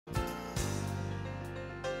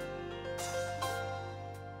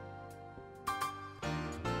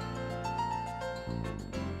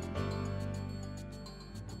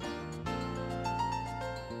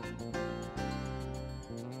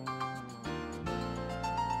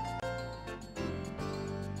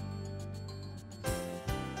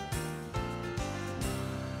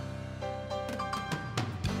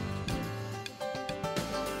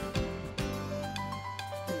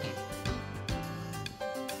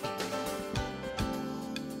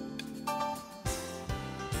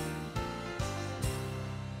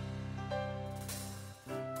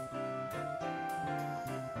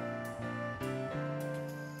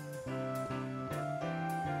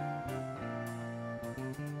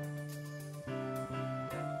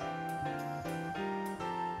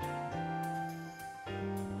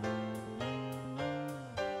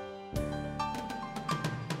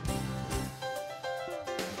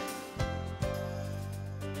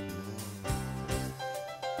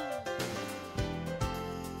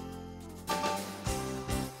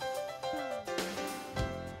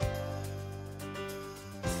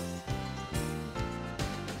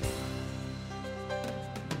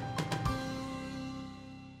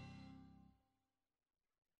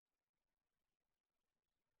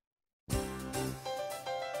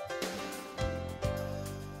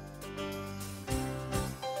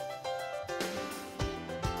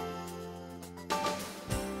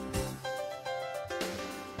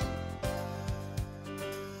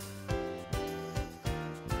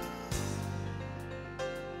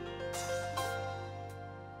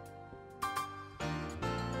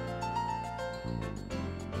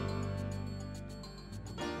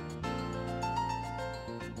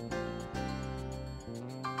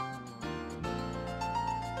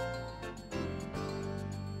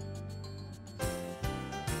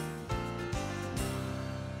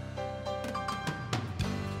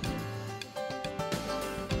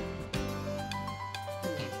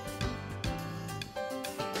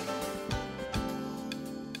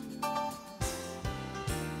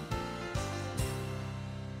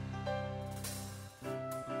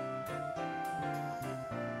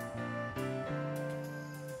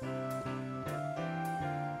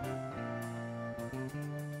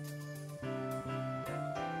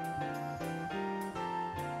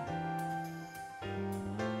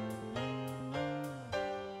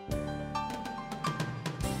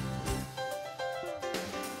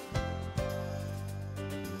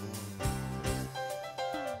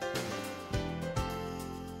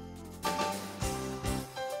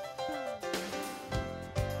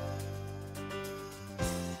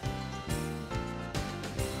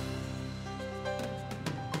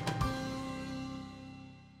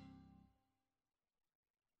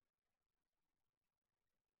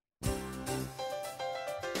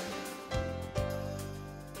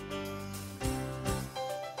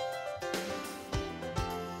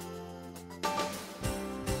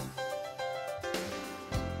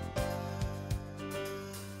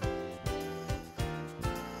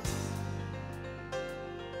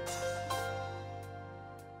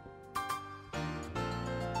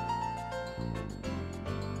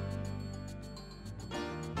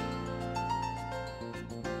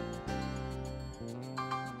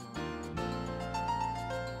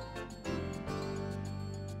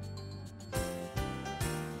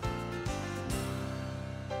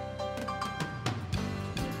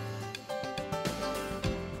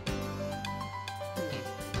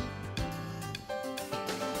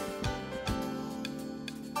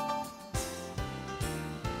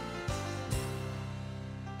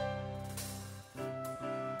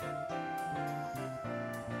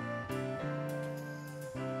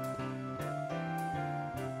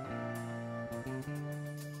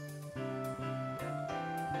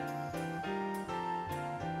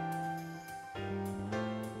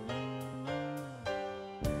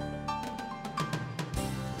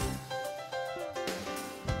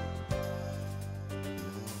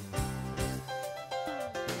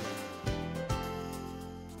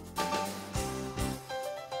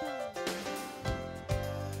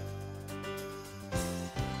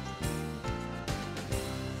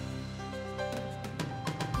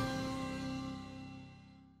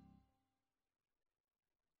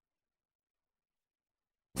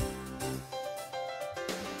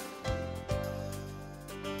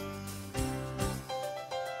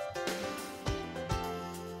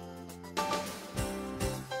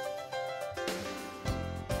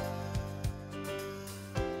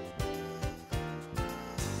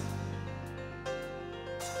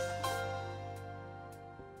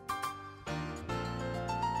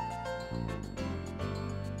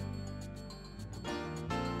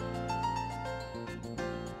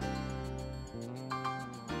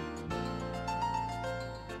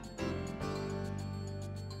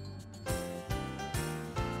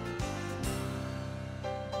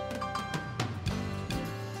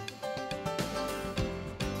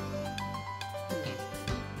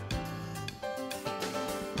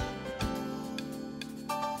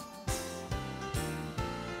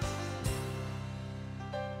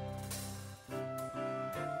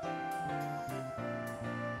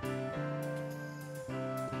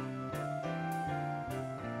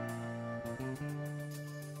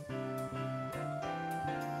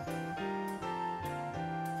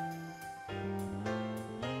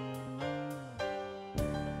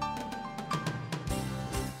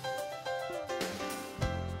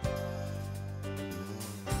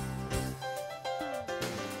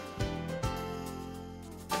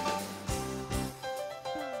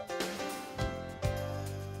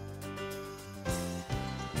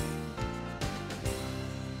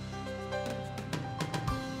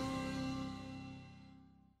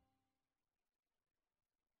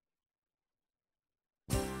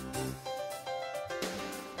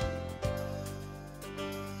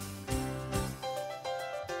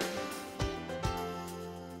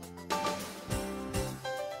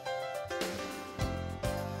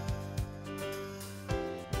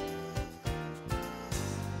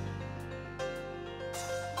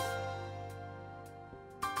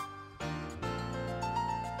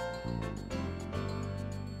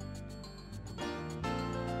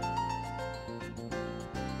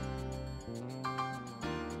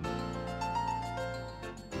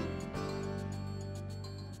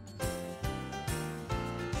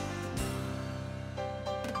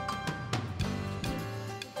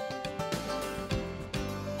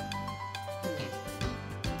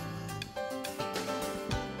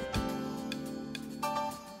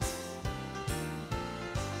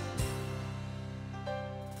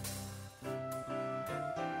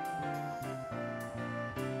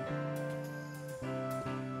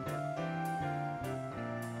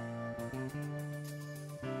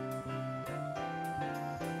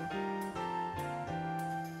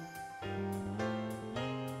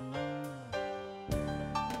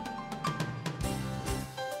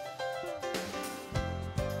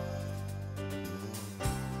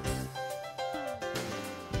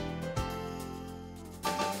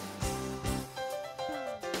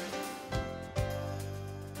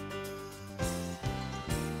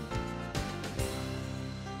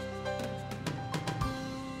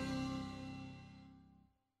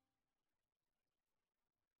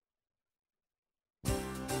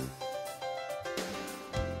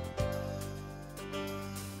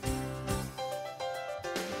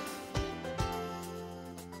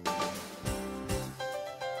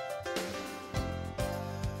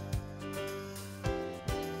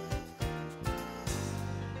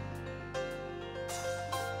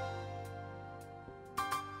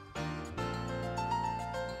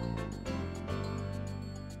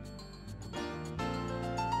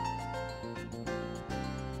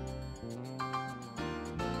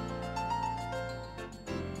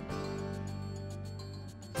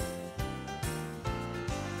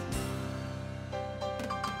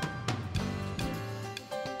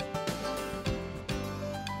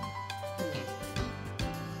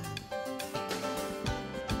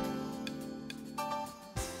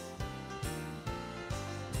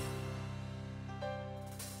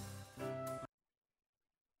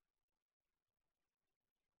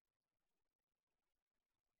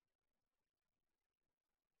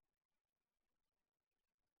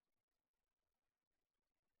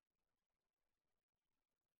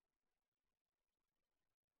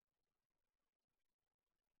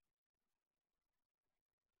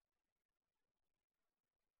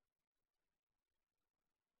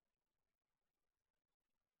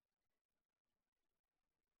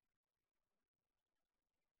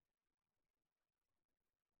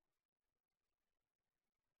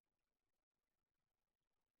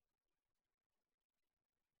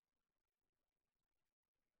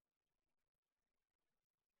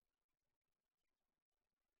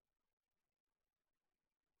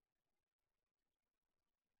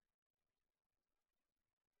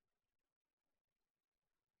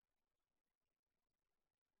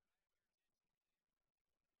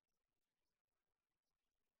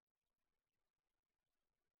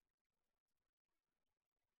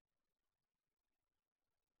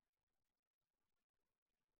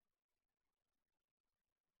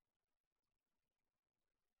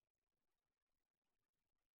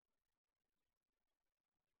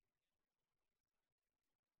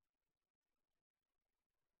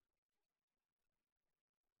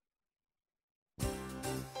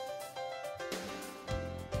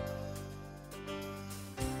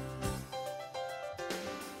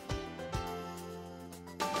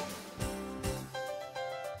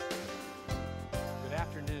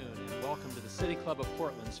Club of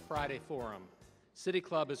Portland's Friday Forum. City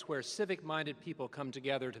Club is where civic-minded people come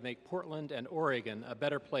together to make Portland and Oregon a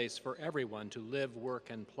better place for everyone to live, work,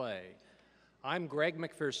 and play. I'm Greg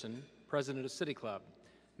McPherson, president of City Club.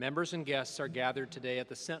 Members and guests are gathered today at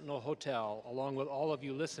the Sentinel Hotel, along with all of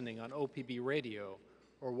you listening on OPB Radio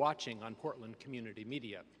or watching on Portland Community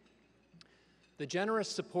Media. The generous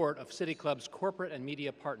support of City Club's corporate and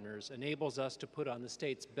media partners enables us to put on the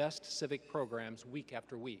state's best civic programs week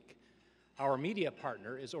after week. Our media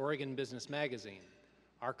partner is Oregon Business Magazine.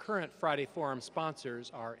 Our current Friday Forum sponsors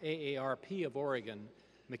are AARP of Oregon,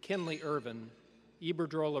 McKinley Irvin,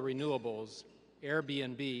 Iberdrola Renewables,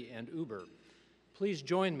 Airbnb, and Uber. Please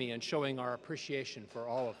join me in showing our appreciation for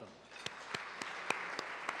all of them.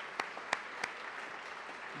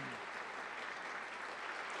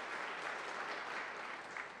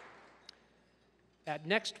 At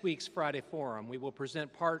next week's Friday Forum, we will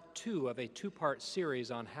present part 2 of a 2-part series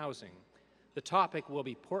on housing. The topic will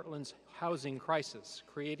be Portland's housing crisis,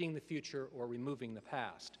 creating the future or removing the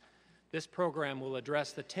past. This program will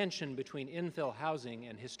address the tension between infill housing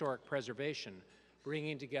and historic preservation,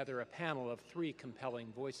 bringing together a panel of 3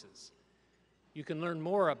 compelling voices. You can learn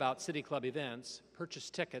more about City Club events, purchase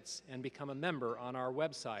tickets, and become a member on our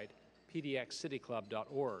website,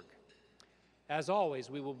 pdxcityclub.org. As always,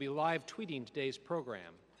 we will be live tweeting today's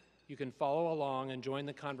program. You can follow along and join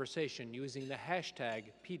the conversation using the hashtag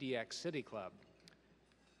PDXCityClub.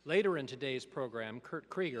 Later in today's program, Kurt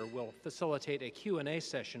Creager will facilitate a Q&A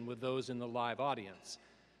session with those in the live audience.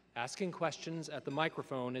 Asking questions at the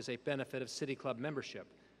microphone is a benefit of City Club membership,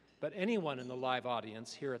 but anyone in the live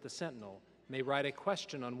audience here at the Sentinel may write a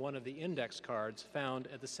question on one of the index cards found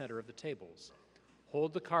at the center of the tables.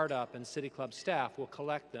 Hold the card up and City Club staff will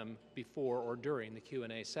collect them before or during the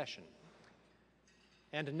Q&A session.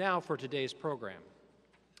 And now for today's program.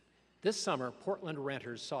 This summer, Portland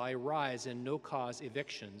renters saw a rise in no-cause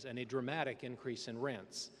evictions and a dramatic increase in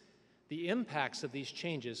rents. The impacts of these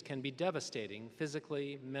changes can be devastating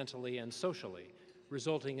physically, mentally, and socially,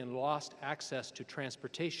 resulting in lost access to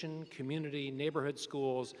transportation, community, neighborhood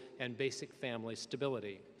schools, and basic family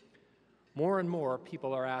stability. More and more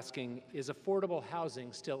people are asking, is affordable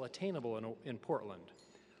housing still attainable in Portland?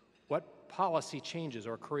 What policy changes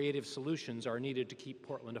or creative solutions are needed to keep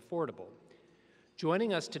Portland affordable?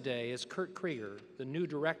 Joining us today is Kurt Creager, the new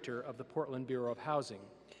director of the Portland Bureau of Housing.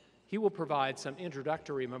 He will provide some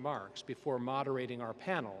introductory remarks before moderating our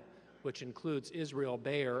panel, which includes Israel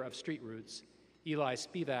Bayer of Street Roots, Eli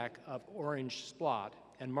Spevak of Orange Splott,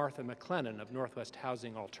 and Martha McLennan of Northwest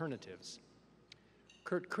Housing Alternatives.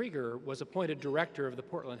 Kurt Creager was appointed director of the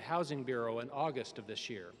Portland Housing Bureau in August of this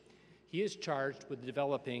year. He is charged with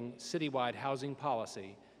developing citywide housing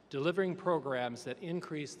policy, delivering programs that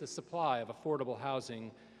increase the supply of affordable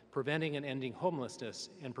housing, preventing and ending homelessness,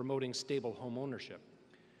 and promoting stable home ownership.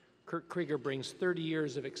 Kurt Creager brings 30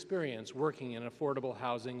 years of experience working in affordable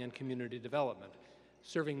housing and community development,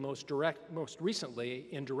 serving most recently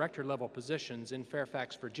in director-level positions in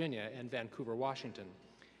Fairfax, Virginia, and Vancouver, Washington.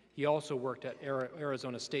 He also worked at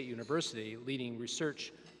Arizona State University, leading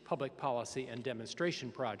research, public policy, and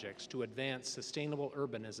demonstration projects to advance sustainable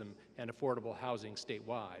urbanism and affordable housing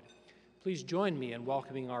statewide. Please join me in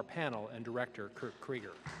welcoming our panel and director, Kurt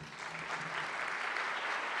Creager.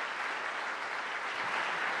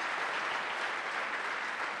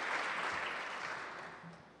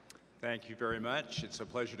 Thank you very much. It's a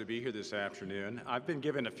pleasure to be here this afternoon. I've been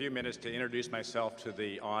given a few minutes to introduce myself to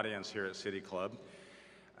the audience here at City Club.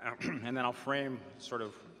 And then I'll frame sort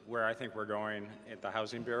of where I think we're going at the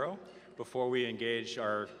Housing Bureau before we engage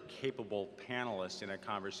our capable panelists in a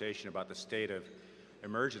conversation about the state of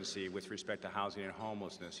emergency with respect to housing and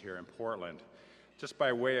homelessness here in Portland. Just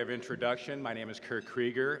by way of introduction, my name is Kurt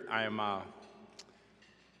Creager. I am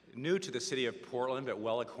new to the city of Portland, but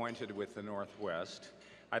well acquainted with the Northwest.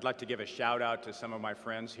 I'd like to give a shout out to some of my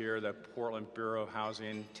friends here, the Portland Bureau of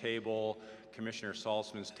Housing table, Commissioner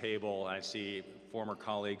Saltzman's table. I see former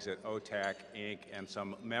colleagues at OTAC, Inc., and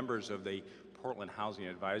some members of the Portland Housing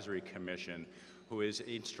Advisory Commission, who is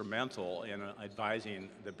instrumental in advising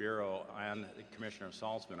the Bureau and Commissioner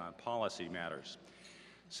Saltzman on policy matters.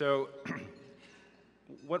 So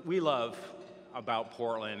what we love about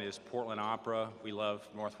Portland is Portland Opera. We love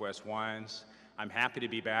Northwest wines. I'm happy to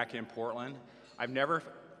be back in Portland. I've never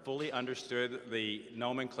fully understood the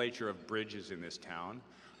nomenclature of bridges in this town.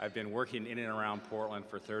 I've been working in and around Portland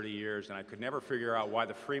for 30 years, and I could never figure out why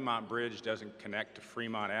the Fremont Bridge doesn't connect to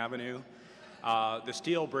Fremont Avenue. The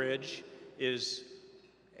steel bridge is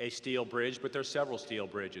a steel bridge, but there's several steel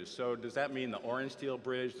bridges. So does that mean the orange steel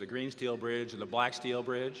bridge, the green steel bridge, or the black steel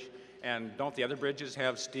bridge? And don't the other bridges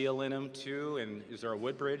have steel in them too? And is there a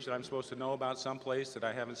wood bridge that I'm supposed to know about someplace that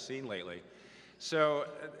I haven't seen lately? So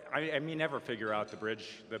I may never figure out the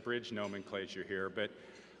bridge nomenclature here, but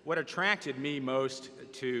what attracted me most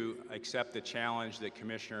to accept the challenge that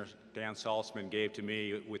Commissioner Dan Saltzman gave to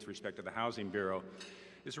me with respect to the Housing Bureau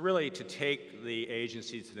is really to take the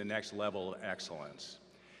agency to the next level of excellence.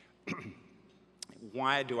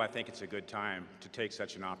 Why do I think it's a good time to take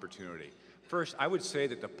such an opportunity? First, I would say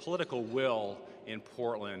that the political will in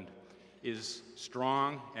Portland is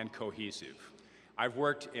strong and cohesive. I've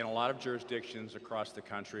worked in a lot of jurisdictions across the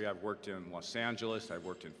country. I've worked in Los Angeles, I've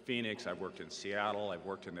worked in Phoenix, I've worked in Seattle, I've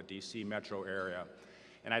worked in the DC metro area.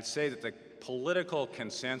 And I'd say that the political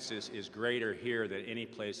consensus is greater here than any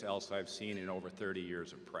place else I've seen in over 30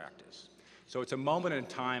 years of practice. So it's a moment in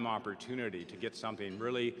time opportunity to get something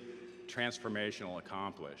really transformational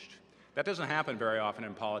accomplished. That doesn't happen very often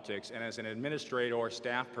in politics, and as an administrator or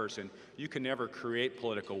staff person, you can never create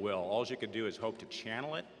political will. All you can do is hope to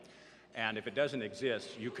channel it, and if it doesn't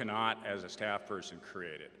exist, you cannot, as a staff person,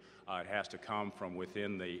 create it. It has to come from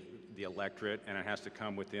within the electorate, and it has to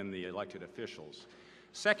come within the elected officials.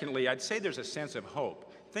 Secondly, I'd say there's a sense of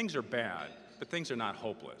hope. Things are bad, but things are not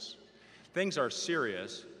hopeless. Things are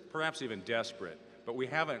serious, perhaps even desperate, but we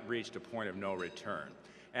haven't reached a point of no return.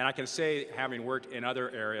 And I can say, having worked in other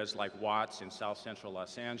areas like Watts in South Central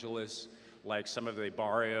Los Angeles, like some of the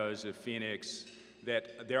barrios of Phoenix,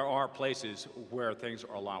 that there are places where things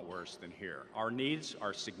are a lot worse than here. Our needs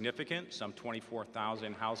are significant, some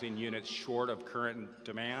 24,000 housing units short of current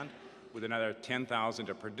demand, with another 10,000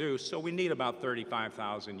 to produce, so we need about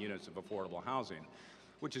 35,000 units of affordable housing,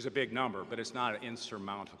 which is a big number, but it's not an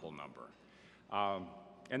insurmountable number.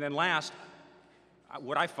 And then last,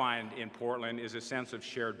 what I find in Portland is a sense of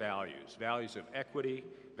shared values, values of equity,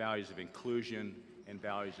 values of inclusion, and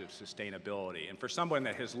values of sustainability. And for someone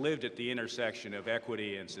that has lived at the intersection of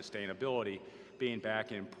equity and sustainability, being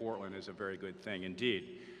back in Portland is a very good thing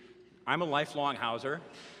indeed. I'm a lifelong houser,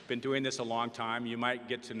 been doing this a long time. You might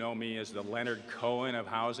get to know me as the Leonard Cohen of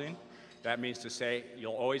housing. That means to say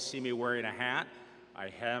you'll always see me wearing a hat. I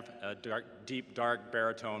have a deep, dark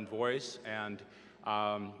baritone voice, and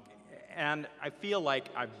I feel like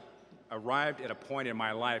I've arrived at a point in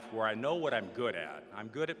my life where I know what I'm good at. I'm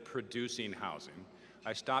good at producing housing.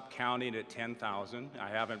 I stopped counting at 10,000. I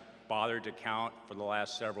haven't bothered to count for the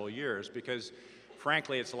last several years because,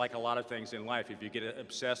 frankly, it's like a lot of things in life. If you get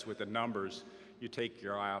obsessed with the numbers, you take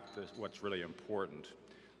your eye off what's really important.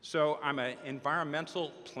 So I'm an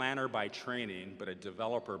environmental planner by training, but a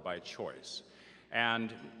developer by choice.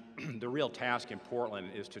 And the real task in Portland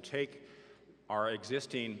is to take our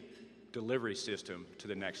existing delivery system to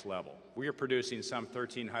the next level. We are producing some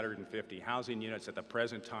 1,350 housing units at the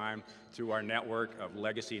present time through our network of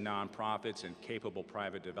legacy nonprofits and capable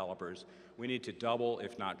private developers. We need to double,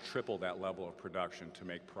 if not triple, that level of production to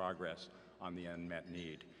make progress on the unmet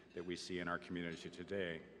need that we see in our community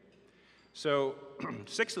today. So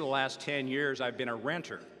 6 of the last 10 years, I've been a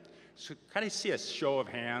renter. So can I see a show of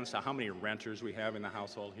hands on how many renters we have in the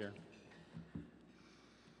household here?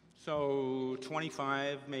 So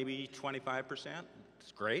 25, maybe 25%.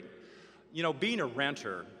 It's great. You know, being a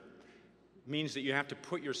renter means that you have to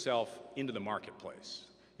put yourself into the marketplace.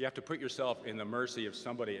 You have to put yourself in the mercy of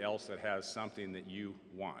somebody else that has something that you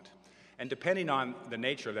want. And depending on the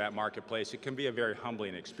nature of that marketplace, it can be a very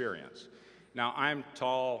humbling experience. Now, I'm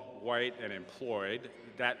tall, white, and employed.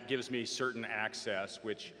 That gives me certain access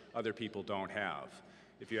which other people don't have.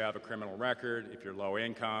 If you have a criminal record, if you're low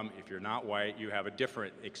income, if you're not white, you have a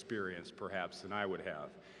different experience perhaps than I would have.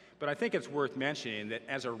 But I think it's worth mentioning that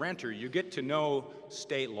as a renter, you get to know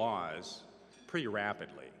state laws pretty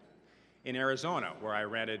rapidly. In Arizona, where I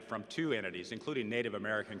rented from 2 entities, including Native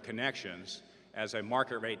American Connections, as a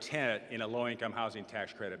market rate tenant in a low-income housing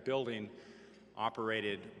tax credit building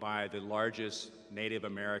operated by the largest Native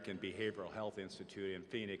American Behavioral Health Institute in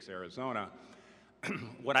Phoenix, Arizona,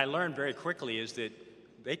 what I learned very quickly is that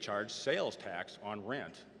they charge sales tax on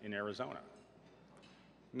rent in Arizona.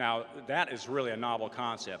 Now, that is really a novel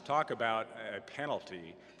concept. Talk about a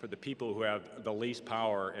penalty for the people who have the least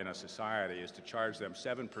power in a society is to charge them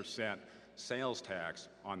 7% sales tax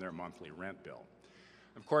on their monthly rent bill.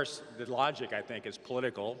 Of course, the logic, I think, is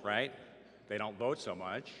political, right? They don't vote so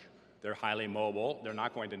much. They're highly mobile. They're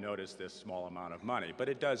not going to notice this small amount of money, but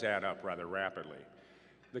it does add up rather rapidly.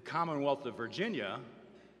 The Commonwealth of Virginia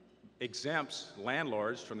exempts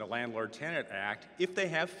landlords from the Landlord-Tenant Act if they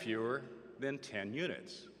have fewer than 10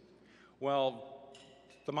 units. Well,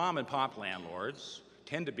 the mom-and-pop landlords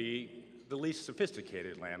tend to be the least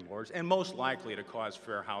sophisticated landlords and most likely to cause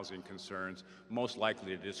fair housing concerns, most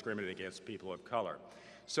likely to discriminate against people of color.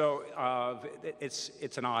 So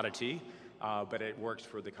it's an oddity, but it works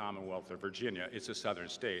for the Commonwealth of Virginia. It's a southern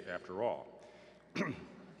state, after all.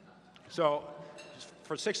 So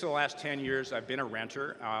for 6 of the last 10 years, I've been a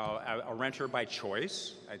renter by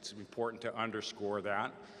choice. It's important to underscore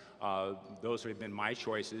that. Those have been my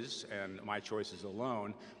choices and my choices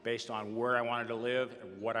alone based on where I wanted to live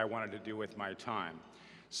and what I wanted to do with my time.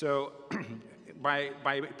 So by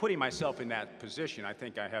putting myself in that position, I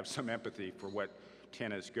think I have some empathy for what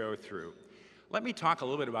tenants go through. Let me talk a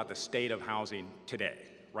little bit about the state of housing today,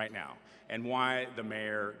 right now, and why the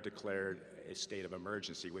mayor declared a state of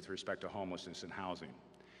emergency with respect to homelessness and housing.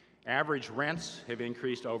 Average rents have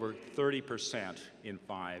increased over 30% in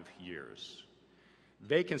 5 years.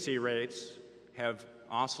 Vacancy rates have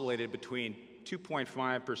oscillated between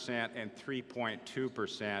 2.5% and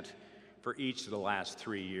 3.2% for each of the last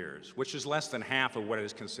 3 years, which is less than half of what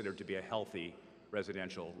is considered to be a healthy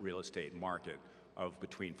residential real estate market of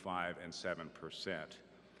between 5 and 7%.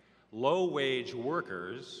 Low-wage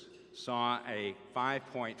workers saw a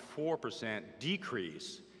 5.4%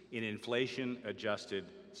 decrease in inflation-adjusted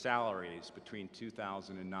salaries between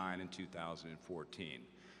 2009 and 2014.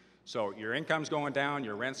 So your income's going down,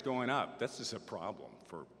 your rent's going up. This is a problem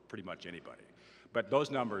for pretty much anybody. But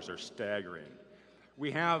those numbers are staggering.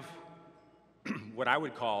 We have what I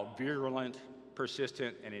would call virulent,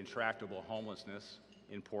 persistent, and intractable homelessness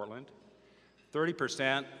in Portland.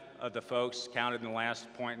 30% of the folks counted in the last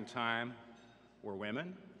point in time were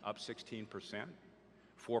women, up 16%.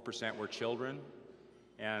 4% were children,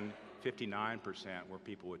 and 59% were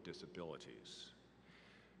people with disabilities.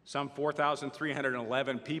 Some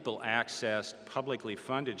 4,311 people accessed publicly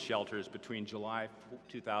funded shelters between July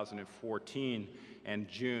 2014 and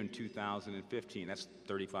June 2015. That's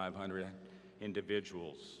 3,500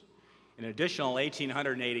 individuals. An additional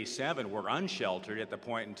 1,887 were unsheltered at the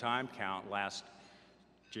point in time count last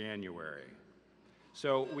January.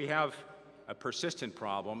 So we have a persistent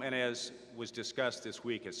problem, and as was discussed this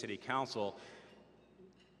week at City Council,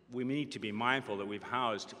 we need to be mindful that we've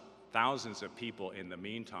housed thousands of people in the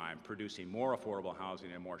meantime, producing more affordable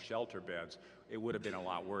housing and more shelter beds. It would have been a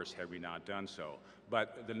lot worse had we not done so.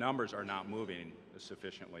 But the numbers are not moving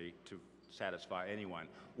sufficiently to satisfy anyone.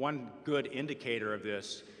 One good indicator of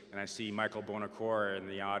this, and I see Michael Bonacore in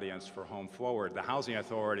the audience for Home Forward, the Housing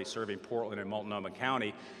Authority serving Portland and Multnomah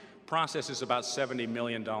County processes about $70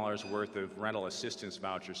 million worth of rental assistance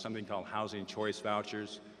vouchers, something called housing choice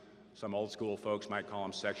vouchers. Some old school folks might call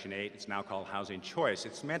them Section 8. It's now called housing choice.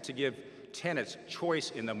 It's meant to give tenants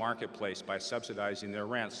choice in the marketplace by subsidizing their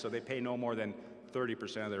rents, so they pay no more than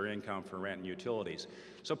 30% of their income for rent and utilities.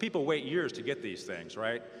 So people wait years to get these things,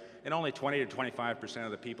 right? And only 20 to 25%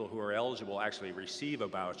 of the people who are eligible actually receive a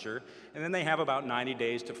voucher, and then they have about 90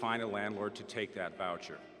 days to find a landlord to take that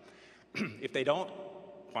voucher. If they don't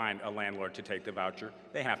find a landlord to take the voucher,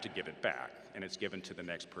 they have to give it back, and it's given to the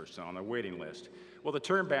next person on the waiting list. Well, the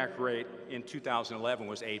turnback rate in 2011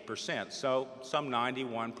 was 8%, so some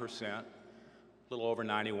 91%, a little over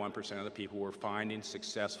 91% of the people were finding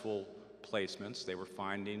successful placements. They were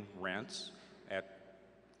finding rents at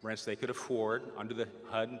rents they could afford under the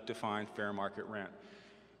HUD-defined fair market rent.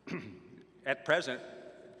 At present,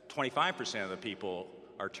 25% of the people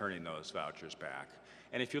are turning those vouchers back.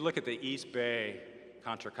 And if you look at the East Bay,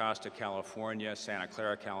 Contra Costa, California, Santa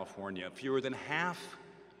Clara, California, fewer than half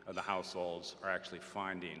of the households are actually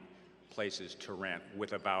finding places to rent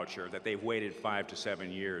with a voucher that they've waited 5 to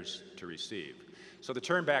 7 years to receive. So the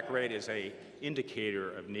turnback rate is an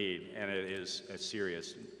indicator of need, and it is a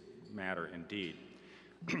serious matter indeed.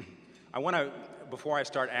 I want to, before I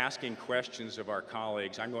start asking questions of our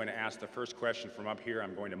colleagues, I'm going to ask the first question from up here.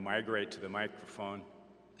 I'm going to migrate to the microphone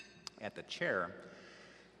at the chair.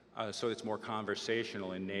 So it's more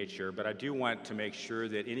conversational in nature, but I do want to make sure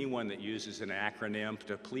that anyone that uses an acronym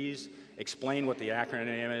to please explain what the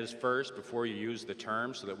acronym is first before you use the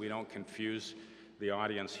term so that we don't confuse the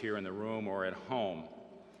audience here in the room or at home.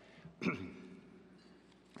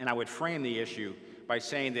 And I would frame the issue by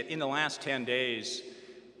saying that in the last 10 days,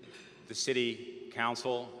 the City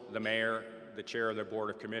Council, the Mayor, the Chair of the Board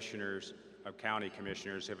of Commissioners, of County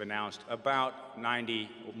Commissioners have announced about $90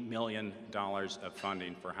 million of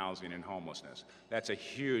funding for housing and homelessness. That's a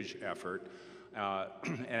huge effort,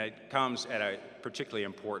 and it comes at a particularly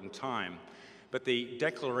important time. But the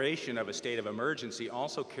declaration of a state of emergency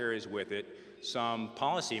also carries with it some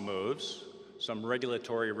policy moves, some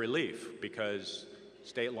regulatory relief, because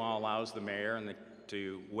state law allows the mayor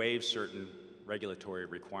to waive certain regulatory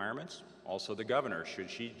requirements, also the governor, should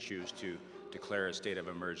she choose to declare a state of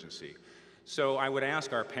emergency. So I would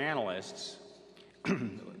ask our panelists,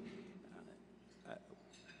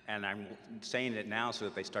 And I'm saying it now so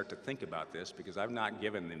that they start to think about this, because I've not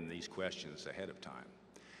given them these questions ahead of time.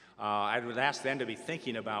 I would ask them to be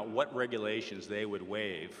thinking about what regulations they would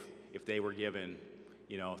waive if they were given,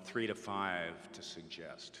 3 to 5 to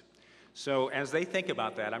suggest. So as they think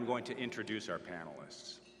about that, I'm going to introduce our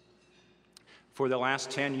panelists. For the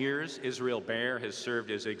last 10 years, Israel Bayer has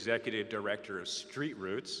served as Executive Director of Street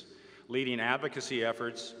Roots, leading advocacy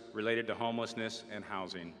efforts related to homelessness and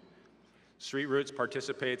housing. Street Roots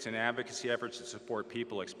participates in advocacy efforts to support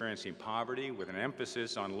people experiencing poverty with an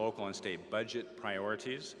emphasis on local and state budget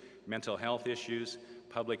priorities, mental health issues,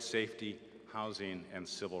 public safety, housing, and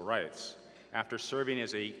civil rights. After serving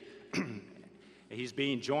as he's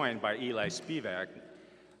being joined by Eli Spevak,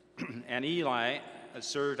 and Eli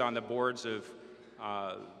served on the boards of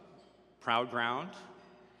Proud Ground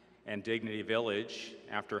and Dignity Village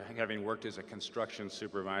after having worked as a construction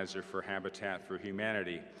supervisor for Habitat for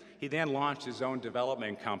Humanity. He then launched his own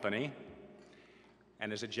development company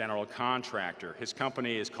and is a general contractor. His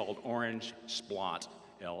company is called Orange Splott,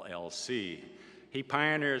 LLC. He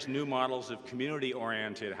pioneers new models of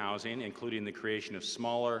community-oriented housing, including the creation of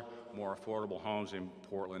smaller, more affordable homes in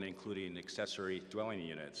Portland, including accessory dwelling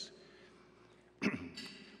units.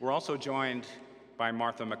 We're also joined by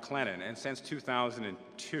Martha McLennan, and since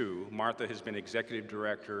 2002, Martha has been Executive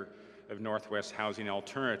Director of Northwest Housing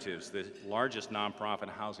Alternatives, the largest nonprofit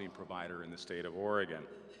housing provider in the state of Oregon.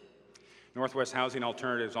 Northwest Housing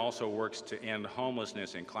Alternatives also works to end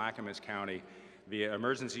homelessness in Clackamas County via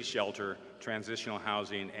emergency shelter, transitional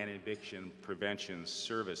housing, and eviction prevention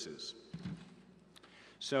services.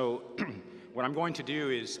 So what I'm going to do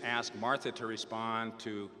is ask Martha to respond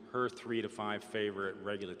to her 3 to 5 favorite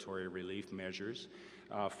regulatory relief measures,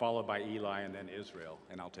 followed by Eli and then Israel,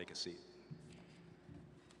 and I'll take a seat.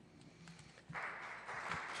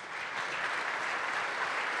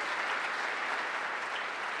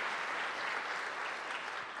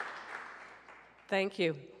 Thank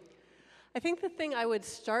you. I think the thing I would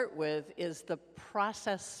start with is the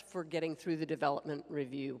process for getting through the development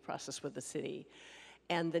review process with the city,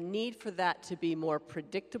 and the need for that to be more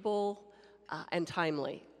predictable and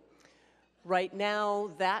timely. Right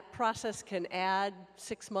now, that process can add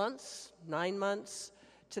 6 months, 9 months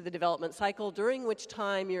to the development cycle, during which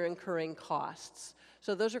time you're incurring costs.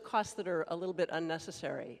 So those are costs that are a little bit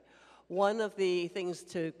unnecessary. One of the things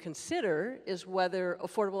to consider is whether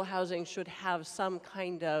affordable housing should have some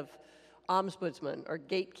kind of ombudsman or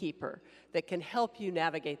gatekeeper that can help you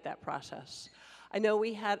navigate that process. I know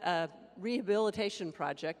we had a rehabilitation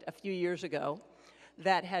project a few years ago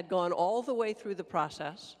that had gone all the way through the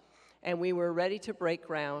process, and we were ready to break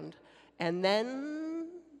ground, and then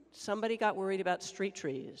somebody got worried about street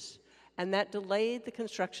trees, and that delayed the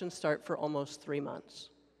construction start for almost 3 months.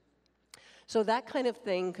 So that kind of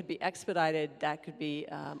thing could be expedited. That could be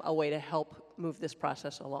a way to help move this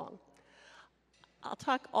process along. I'll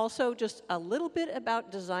talk also just a little bit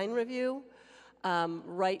about design review.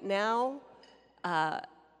 Right now,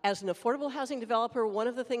 as an affordable housing developer, one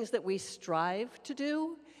of the things that we strive to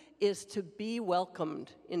do is to be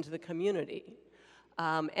welcomed into the community.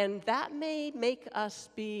 And that may make us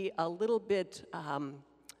be a little bit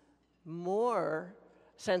more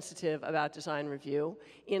sensitive about design review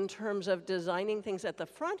in terms of designing things at the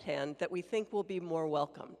front end that we think will be more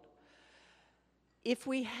welcomed. If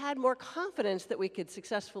we had more confidence that we could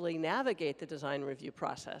successfully navigate the design review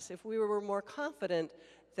process, if we were more confident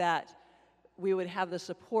that we would have the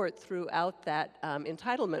support throughout that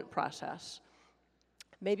entitlement process,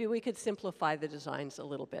 maybe we could simplify the designs a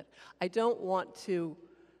little bit. I don't want to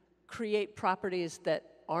create properties that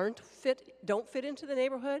don't fit into the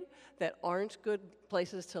neighborhood, that aren't good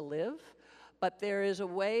places to live, but there is a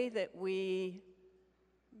way that we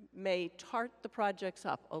may tart the projects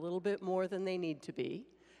up a little bit more than they need to be,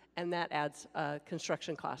 and that adds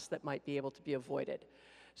construction costs that might be able to be avoided.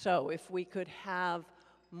 So if we could have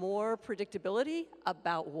more predictability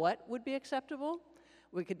about what would be acceptable,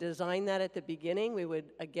 we could design that at the beginning. We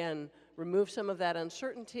would, again, remove some of that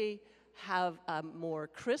uncertainty, have a more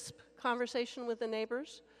crisp conversation with the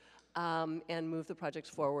neighbors, and move the projects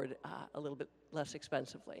forward a little bit less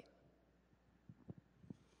expensively.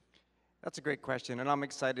 That's a great question, and I'm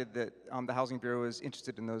excited that the Housing Bureau is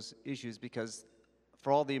interested in those issues, because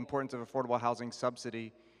for all the importance of affordable housing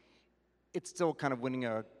subsidy, it's still kind of winning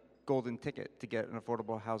a golden ticket to get an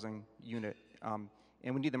affordable housing unit, and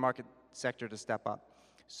we need the market sector to step up.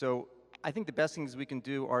 So I think the best things we can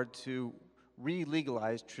do are to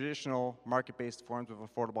re-legalize traditional market-based forms of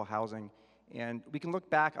affordable housing. And we can look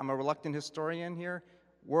back. I'm a reluctant historian here.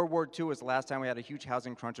 World War II was the last time we had a huge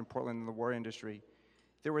housing crunch in Portland in the war industry.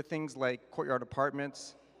 There were things like courtyard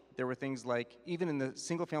apartments, there were things like, even in the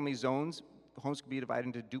single-family zones, homes could be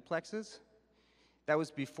divided into duplexes. That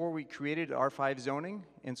was before we created R5 zoning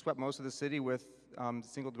and swept most of the city with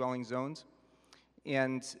single-dwelling zones.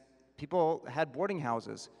 And people had boarding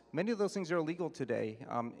houses. Many of those things are illegal today,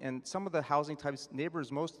 and some of the housing types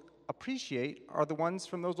neighbors most appreciate are the ones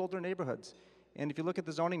from those older neighborhoods. And if you look at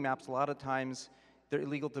the zoning maps, a lot of times they're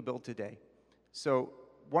illegal to build today. So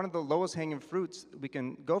one of the lowest hanging fruits we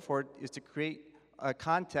can go for is to create a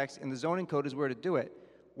context, and the zoning code is where to do it,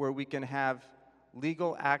 where we can have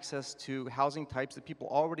legal access to housing types that people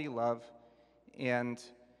already love, and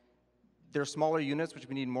they're smaller units, which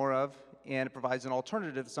we need more of, and it provides an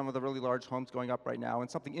alternative to some of the really large homes going up right now, and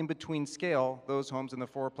something in between scale, those homes in the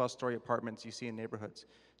 4+ story apartments you see in neighborhoods.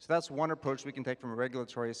 So that's one approach we can take from a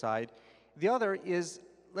regulatory side. The other is,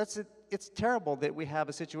 it's terrible that we have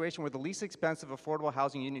a situation where the least expensive affordable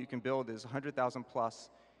housing unit you can build is 100,000 plus,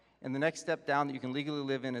 and the next step down that you can legally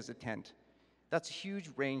live in is a tent. That's a huge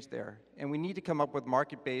range there, and we need to come up with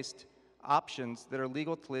market-based options that are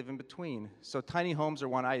legal to live in between. So tiny homes are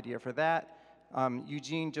one idea for that.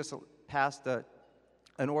 Eugene just passed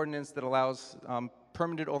an ordinance that allows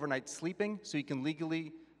permanent overnight sleeping, so you can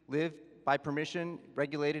legally live by permission,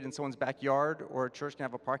 regulated in someone's backyard, or a church can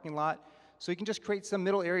have a parking lot. So you can just create some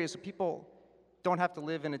middle areas so people don't have to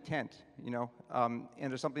live in a tent, and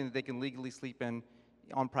there's something that they can legally sleep in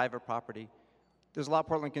on private property. There's a lot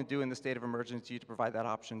Portland can do in the state of emergency to provide that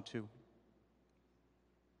option too.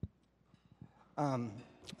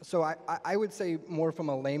 So I would say more from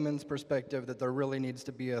a layman's perspective that there really needs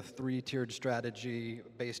to be a 3-tiered strategy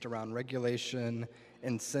based around regulation,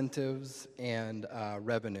 incentives, and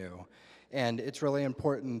revenue. And it's really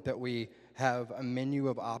important that we have a menu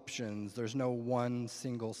of options. There's no one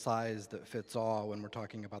single size that fits all when we're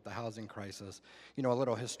talking about the housing crisis. A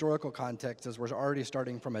little historical context is we're already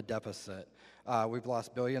starting from a deficit. We've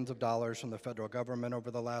lost billions of dollars from the federal government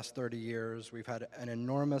over the last 30 years. We've had an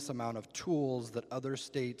enormous amount of tools that other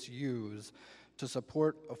states use to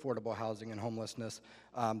support affordable housing and homelessness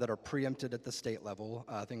that are preempted at the state level,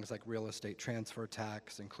 things like real estate transfer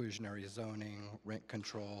tax, inclusionary zoning, rent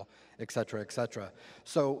control, et cetera, et cetera.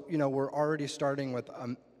 So, we're already starting with,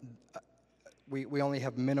 we only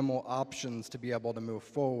have minimal options to be able to move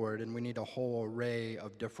forward, and we need a whole array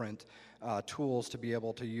of different tools to be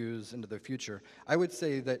able to use into the future. I would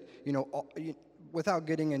say that, without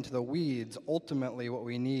getting into the weeds, ultimately what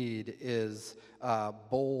we need is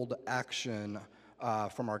bold action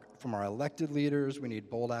from our elected leaders. We need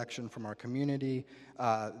bold action from our community.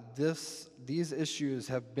 These issues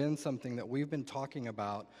have been something that we've been talking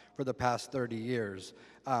about for the past 30 years.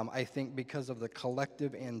 I think because of the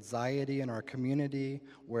collective anxiety in our community,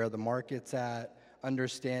 where the market's at,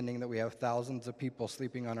 understanding that we have thousands of people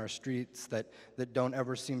sleeping on our streets that don't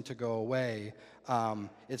ever seem to go away,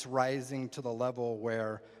 it's rising to the level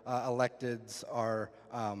where electeds are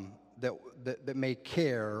that may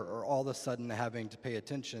care are all of a sudden having to pay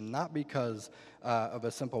attention, not because of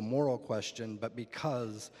a simple moral question, but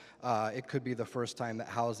because it could be the first time that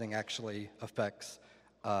housing actually affects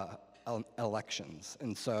elections.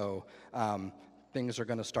 And so things are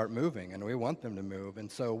going to start moving, and we want them to move.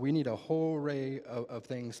 And so we need a whole array of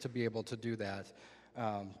things to be able to do that,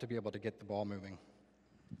 to be able to get the ball moving.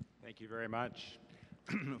 Thank you very much.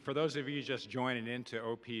 For those of you just joining into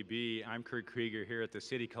OPB, I'm Creager here at the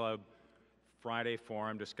City Club Friday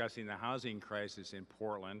Forum discussing the housing crisis in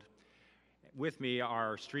Portland. With me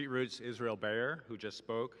are Street Roots Israel Bayer, who just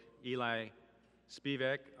spoke, Eli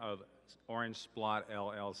Spevak of Orange Splott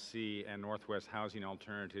LLC, and Northwest Housing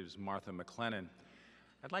Alternatives Martha McLennan.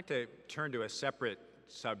 I'd like to turn to a separate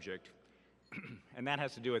subject, and that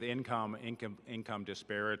has to do with income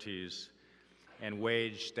disparities and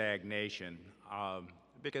wage stagnation,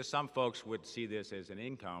 because some folks would see this as an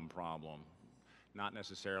income problem, not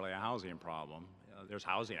necessarily a housing problem. There's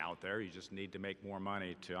housing out there, you just need to make more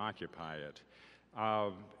money to occupy it.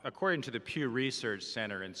 According to the Pew Research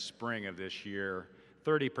Center in spring of this year,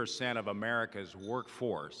 30% of America's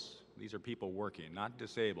workforce, these are people working, not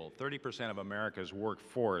disabled, 30% of America's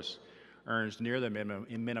workforce earns near the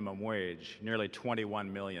minimum wage, nearly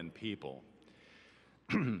 21 million people.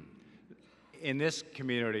 In this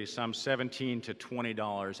community, some $17 to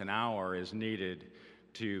 $20 an hour is needed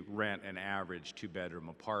to rent an average 2-bedroom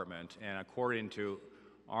apartment, and according to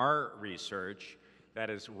our research,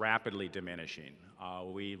 that is rapidly diminishing.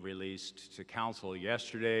 We released to council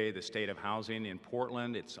yesterday the state of housing in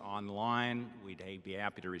Portland. It's online. We'd be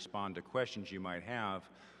happy to respond to questions you might have.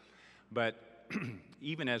 But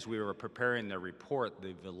even as we were preparing the report,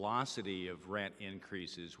 the velocity of rent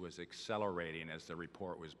increases was accelerating as the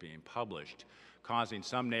report was being published, causing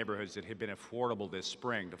some neighborhoods that had been affordable this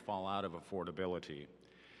spring to fall out of affordability.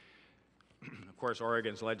 Of course,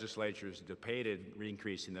 Oregon's legislature has debated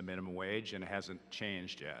increasing the minimum wage, and it hasn't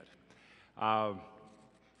changed yet.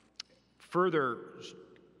 Further,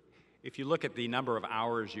 if you look at the number of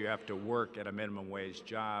hours you have to work at a minimum wage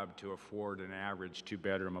job to afford an average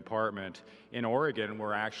two-bedroom apartment, in Oregon,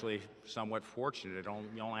 we're actually somewhat fortunate.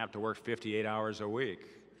 You only have to work 58 hours a week.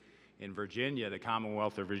 In Virginia, the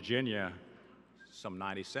Commonwealth of Virginia, some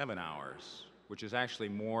 97 hours, which is actually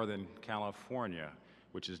more than California,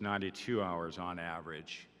 which is 92 hours on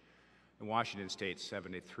average. In Washington State,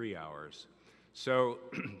 73 hours. So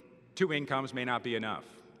 2 incomes may not be enough.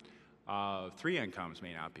 3 incomes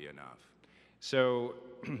may not be enough. So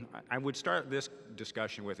I would start this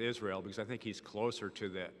discussion with Israel because I think he's closer to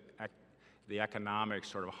the economic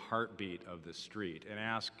sort of heartbeat of the street, and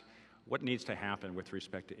ask what needs to happen with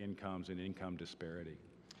respect to incomes and income disparity.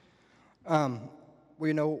 Well,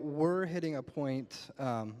 you know, we're hitting a point,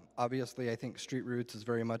 obviously I think Street Roots is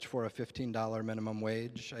very much for a $15 minimum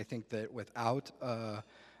wage. I think that without a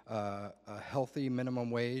healthy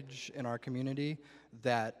minimum wage in our community,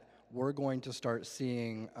 that we're going to start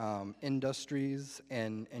seeing industries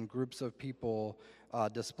and groups of people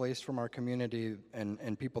displaced from our community,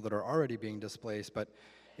 and people that are already being displaced. But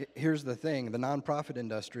here's the thing, the nonprofit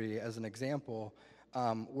industry, as an example,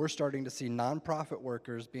 we're starting to see nonprofit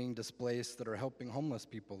workers being displaced that are helping homeless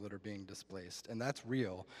people that are being displaced, and that's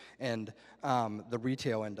real. And the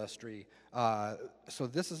retail industry. So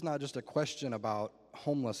this is not just a question about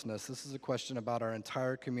homelessness. This is a question about our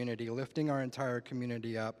entire community, lifting our entire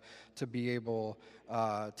community up to be able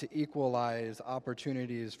to equalize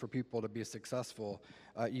opportunities for people to be successful.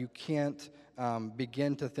 You can't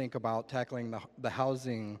begin to think about tackling the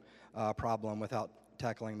housing problem without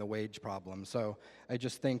tackling the wage problem. So I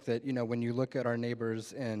just think that, you know, when you look at our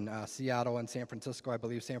neighbors in Seattle and San Francisco, I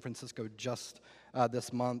believe San Francisco just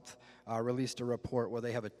this month released a report where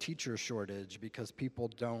they have a teacher shortage because people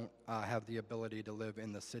don't have the ability to live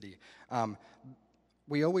in the city.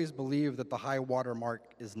 We always believe that the high water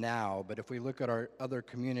mark is now, but if we look at our other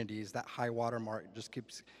communities, that high water mark just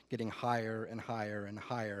keeps getting higher and higher and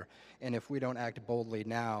higher. And if we don't act boldly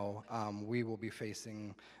now, we will be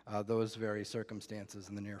facing those very circumstances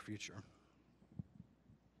in the near future.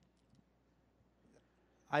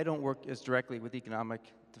 I don't work as directly with economic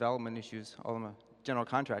development issues, although I'm a general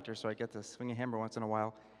contractor, so I get to swing a hammer once in a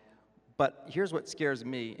while. But here's what scares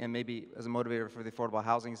me, and maybe as a motivator for the affordable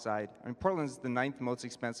housing side. I mean, Portland's the 9th most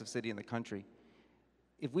expensive city in the country.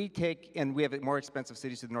 If we take, and we have more expensive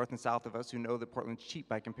cities to the north and south of us who know that Portland's cheap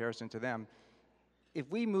by comparison to them.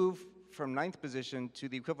 If we move from 9th position to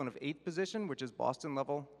the equivalent of 8th position, which is Boston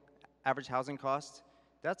level average housing costs,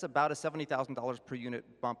 that's about a $70,000 per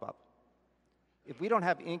unit bump up. If we don't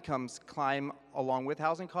have incomes climb along with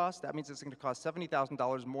housing costs, that means it's going to cost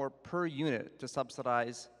 $70,000 more per unit to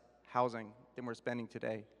subsidize housing than we're spending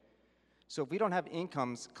today. So if we don't have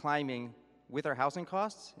incomes climbing with our housing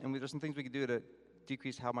costs, and there's some things we could do to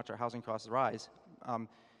decrease how much our housing costs rise,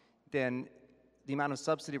 then the amount of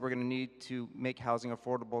subsidy we're going to need to make housing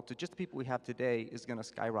affordable to just the people we have today is going to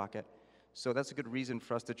skyrocket. So that's a good reason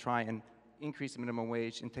for us to try and increase the minimum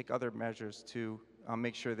wage and take other measures to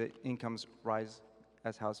make sure that incomes rise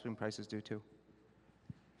as housing prices do too.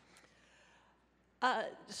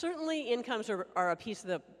 Certainly incomes are a piece of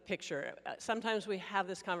the picture. Sometimes we have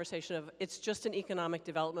this conversation of it's just an economic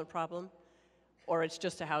development problem or it's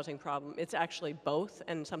just a housing problem. It's actually both,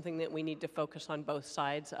 and something that we need to focus on both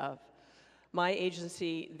sides of. My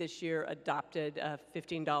agency this year adopted a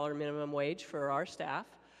 $15 minimum wage for our staff.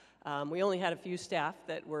 We only had a few staff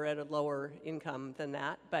that were at a lower income than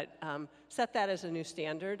that, but set that as a new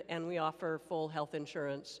standard, and we offer full health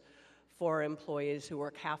insurance for employees who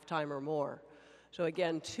work half-time or more. So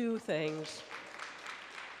again, 2 things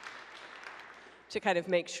to kind of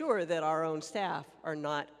make sure that our own staff are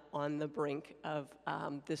not on the brink of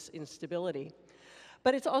this instability.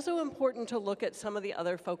 But it's also important to look at some of the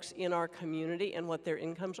other folks in our community and what their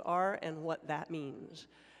incomes are and what that means.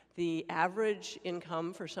 The average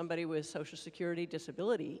income for somebody with Social Security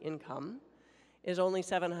disability income is only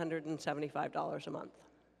 $775 a month.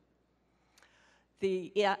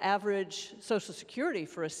 The average Social Security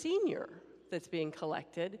for a senior that's being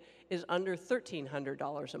collected is under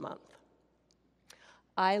 $1,300 a month.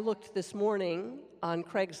 I looked this morning on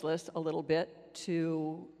Craigslist a little bit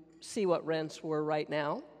to see what rents were right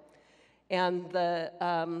now, and the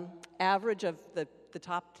average of the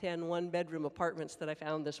top 10 one-bedroom apartments that I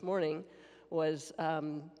found this morning was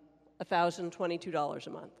 $1,022 a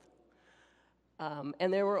month.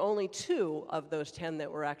 And there were only 2 of those 10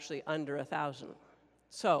 that were actually under 1,000.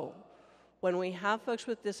 So when we have folks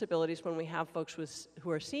with disabilities, when we have folks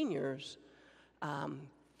who are seniors,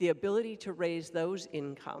 the ability to raise those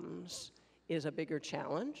incomes is a bigger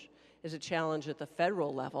challenge, is a challenge at the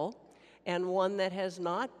federal level, and one that has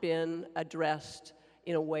not been addressed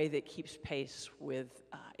in a way that keeps pace with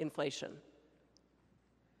inflation.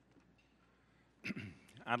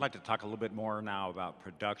 I'd like to talk a little bit more now about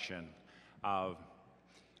production.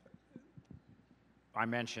 I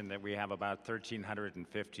mentioned that we have about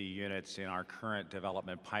 1,350 units in our current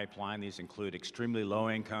development pipeline. These include extremely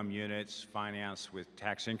low-income units financed with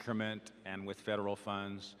tax increment and with federal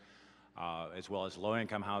funds, as well as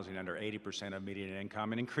low-income housing under 80% of median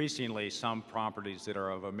income, and increasingly some properties that are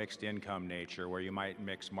of a mixed income nature, where you might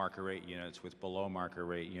mix market rate units with below market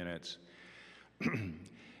rate units.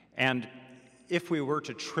 And if we were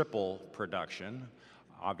to triple production,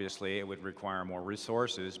 obviously it would require more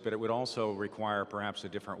resources, but it would also require perhaps a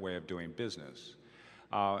different way of doing business.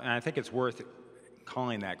 And I think it's worth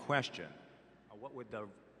calling that question. What would the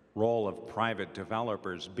role of private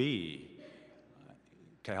developers be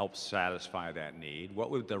to help satisfy that need?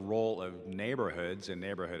 What would the role of neighborhoods and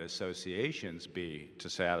neighborhood associations be to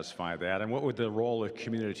satisfy that? And what would the role of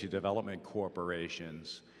community development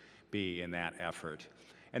corporations be in that effort?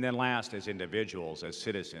 And then last, as individuals, as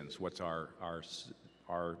citizens, what's our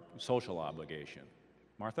social obligation?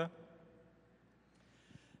 Martha?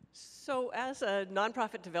 So as a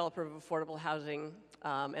nonprofit developer of affordable housing,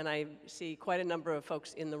 and I see quite a number of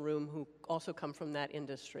folks in the room who also come from that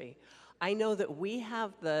industry, I know that we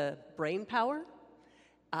have the brain power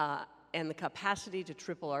and the capacity to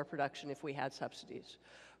triple our production if we had subsidies.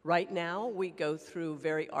 Right now, we go through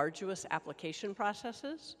very arduous application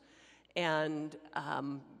processes, and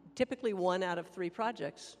typically 1 out of 3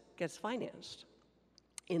 projects gets financed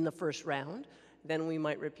in the first round. Then we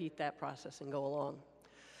might repeat that process and go along.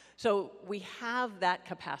 So we have that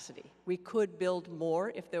capacity. We could build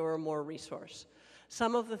more if there were more resource.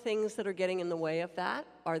 Some of the things that are getting in the way of that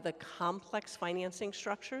are the complex financing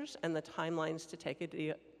structures and the timelines to take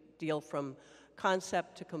a deal from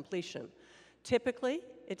concept to completion. Typically,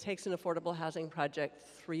 it takes an affordable housing project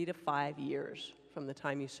 3 to 5 years from the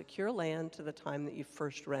time you secure land to the time that you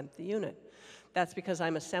first rent the unit. That's because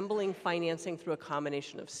I'm assembling financing through a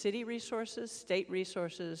combination of city resources, state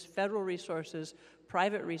resources, federal resources,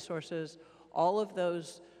 private resources, all of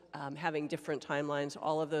those having different timelines,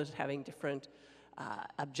 all of those having different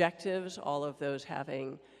objectives, all of those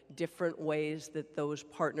having different ways that those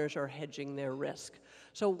partners are hedging their risk.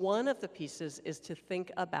 So one of the pieces is to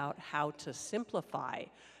think about how to simplify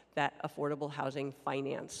that affordable housing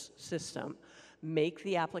finance system. Make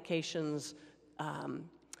the applications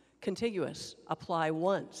contiguous, apply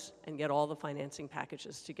once, and get all the financing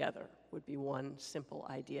packages together would be one simple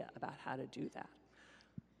idea about how to do that.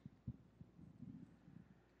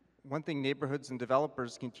 One thing neighborhoods and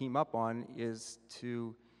developers can team up on is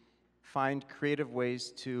to find creative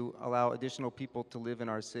ways to allow additional people to live in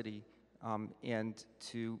our city, and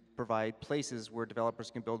to provide places where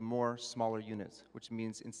developers can build more smaller units, which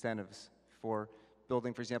means incentives for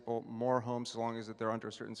building, for example, more homes as long as they're under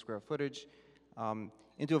a certain square footage,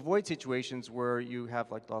 and to avoid situations where you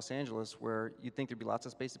have, like Los Angeles, where you'd think there'd be lots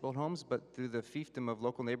of space to build homes, but through the fiefdom of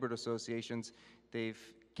local neighborhood associations, they've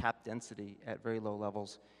capped density at very low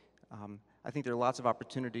levels. I think there are lots of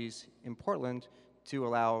opportunities in Portland to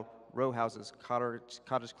allow row houses,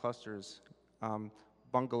 cottage clusters,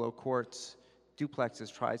 bungalow courts,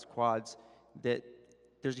 duplexes, tris, quads, that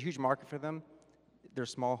there's a huge market for them. They're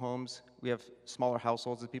small homes. We have smaller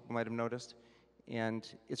households, as people might have noticed. And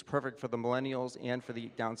it's perfect for the millennials and for the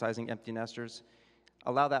downsizing empty nesters.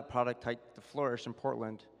 Allow that product type to flourish in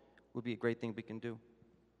Portland would be a great thing we can do.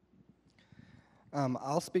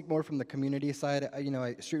 I'll speak more from the community side.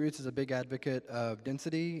 Street Roots is a big advocate of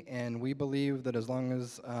density, and we believe that as long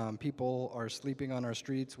as people are sleeping on our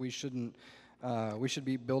streets, we should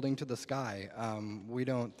be building to the sky. We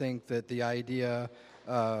don't think that the idea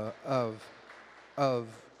of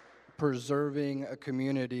preserving a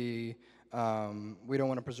community, we don't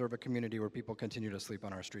want to preserve a community where people continue to sleep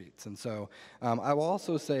on our streets. And so I will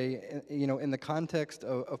also say, in the context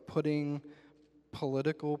of putting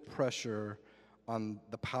political pressure on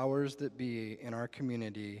the powers that be in our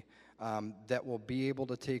community that will be able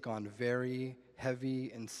to take on very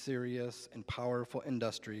heavy and serious and powerful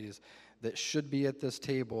industries that should be at this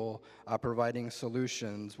table providing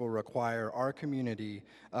solutions will require our community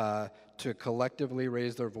to collectively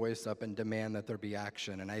raise their voice up and demand that there be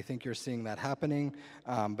action. And I think you're seeing that happening,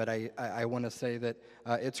 but I want to say that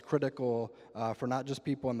it's critical for not just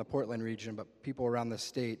people in the Portland region, but people around the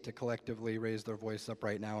state to collectively raise their voice up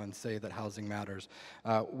right now and say that housing matters.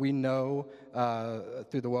 We know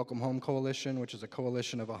through the Welcome Home Coalition, which is a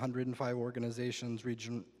coalition of 105 organizations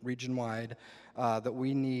region-wide, that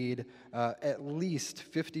we need at least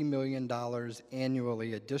 $50 million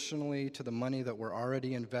annually additionally to the money that we're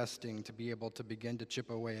already investing to be able to begin to chip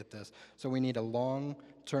away at this. So we need a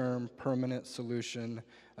long-term permanent solution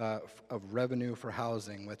of revenue for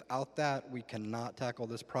housing. Without that, we cannot tackle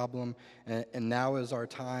this problem, and now is our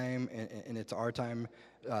time, and it's our time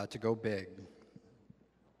to go big.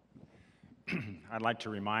 I'd like to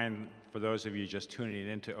remind, for those of you just tuning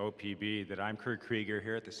into OPB, that I'm Kurt Creager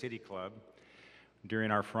here at the City Club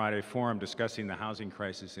during our Friday forum discussing the housing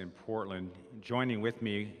crisis in Portland. Joining with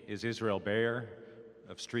me is Israel Bayer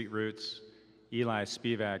of Street Roots, Eli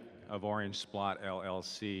Spevak of Orange Splott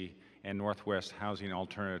LLC, and Northwest Housing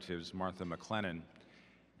Alternatives, Martha McLennan.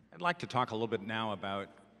 I'd like to talk a little bit now about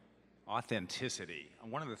authenticity.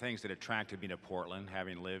 And one of the things that attracted me to Portland,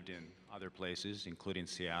 having lived in other places, including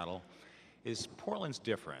Seattle, is Portland's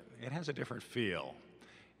different. It has a different feel.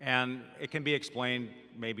 And it can be explained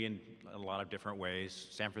maybe in a lot of different ways.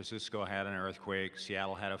 San Francisco had an earthquake,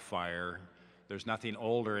 Seattle had a fire. There's nothing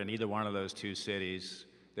older in either one of those two cities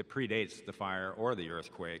that predates the fire or the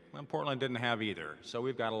earthquake. Well, Portland didn't have either. So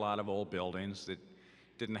we've got a lot of old buildings that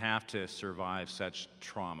didn't have to survive such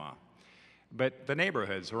trauma. But the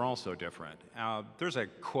neighborhoods are also different. There's a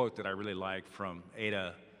quote that I really like from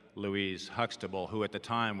Ada Louise Huxtable, who at the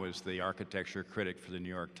time was the architecture critic for the New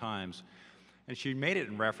York Times. And she made it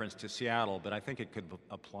in reference to Seattle, but I think it could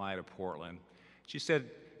apply to Portland. She said,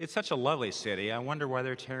 "It's such a lovely city, I wonder why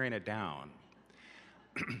they're tearing it down."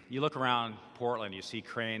 You look around Portland, you see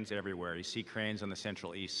cranes everywhere. You see cranes on the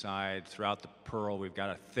Central East Side. Throughout the Pearl, we've got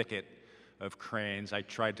a thicket of cranes. I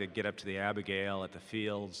tried to get up to the Abigail at the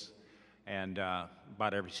Fields, and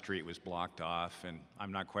about every street was blocked off, and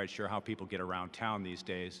I'm not quite sure how people get around town these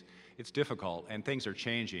days. It's difficult, and things are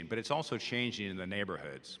changing, but it's also changing in the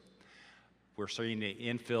neighborhoods. We're seeing the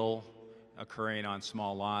infill occurring on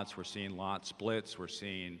small lots. We're seeing lot splits. We're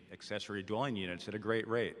seeing accessory dwelling units at a great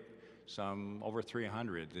rate, some over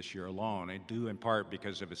 300 this year alone, and due in part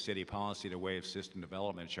because of a city policy to waive system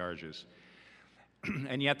development charges.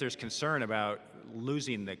 And yet there's concern about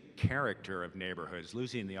losing the character of neighborhoods,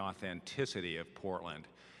 losing the authenticity of Portland.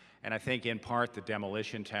 And I think in part the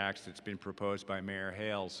demolition tax that's been proposed by Mayor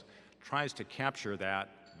Hales tries to capture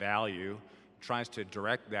that value, tries to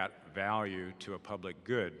direct that value to a public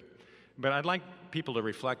good. But I'd like people to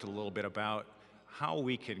reflect a little bit about how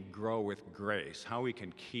we can grow with grace, how we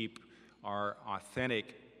can keep our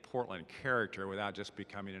authentic Portland character without just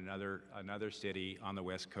becoming another city on the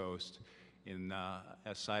West Coast in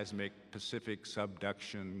a seismic Pacific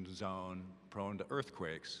subduction zone prone to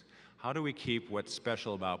earthquakes. How do we keep what's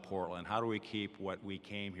special about Portland? How do we keep what we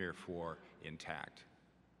came here for intact?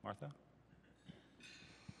 Martha?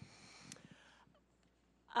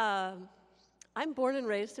 I'm born and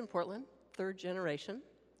raised in Portland, third generation,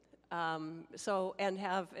 and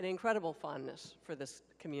have an incredible fondness for this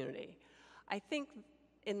community. I think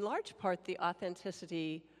in large part the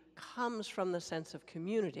authenticity comes from the sense of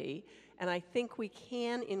community, and I think we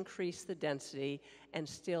can increase the density and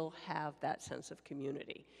still have that sense of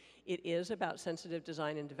community. It is about sensitive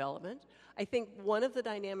design and development. I think one of the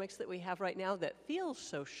dynamics that we have right now that feels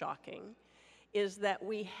so shocking is that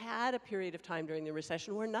we had a period of time during the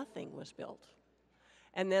recession where nothing was built.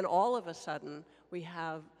 And then all of a sudden, we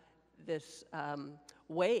have this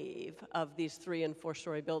wave of these 3- and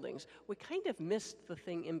 4-story buildings. We kind of missed the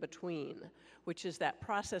thing in between, which is that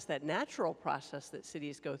process, that natural process that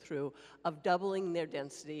cities go through of doubling their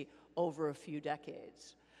density over a few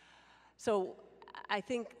decades. So I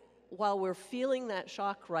think while we're feeling that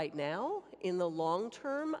shock right now, in the long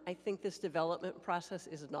term, I think this development process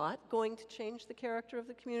is not going to change the character of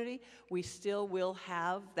the community. We still will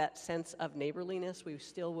have that sense of neighborliness. We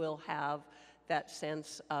still will have that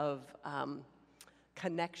sense of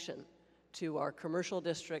connection to our commercial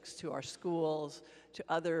districts, to our schools, to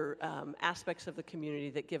other aspects of the community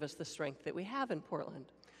that give us the strength that we have in Portland.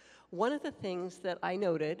 One of the things that I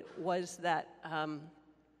noted was that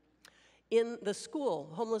in the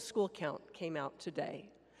homeless school count came out today.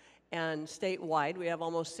 And statewide, we have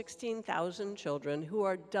almost 16,000 children who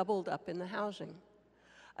are doubled up in the housing.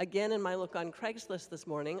 Again, in my look on Craigslist this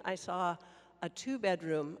morning, I saw a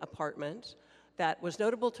 2-bedroom apartment that was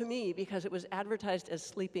notable to me because it was advertised as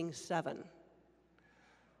sleeping 7.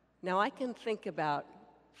 Now I can think about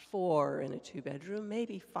 4 in a 2-bedroom,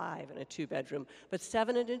 maybe 5 in a 2-bedroom, but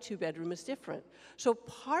 7 in a 2-bedroom is different. So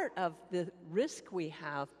part of the risk we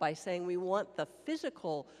have by saying we want the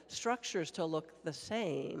physical structures to look the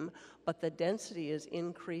same, but the density is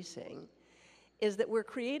increasing, is that we're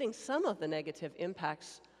creating some of the negative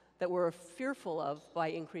impacts that we're fearful of by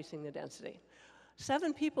increasing the density.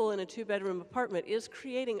 7 people in a 2-bedroom apartment is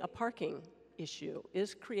creating a parking issue,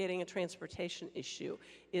 is creating a transportation issue,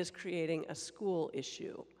 is creating a school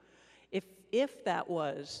issue. If that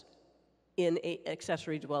was in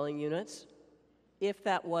accessory dwelling units, if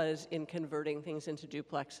that was in converting things into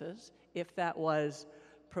duplexes, if that was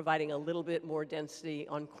providing a little bit more density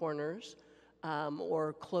on corners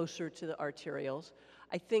or closer to the arterials,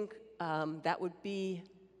 I think that would be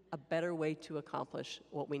a better way to accomplish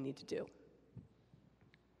what we need to do.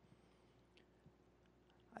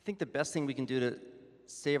 I think the best thing we can do to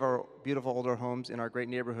save our beautiful older homes in our great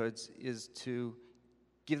neighborhoods is to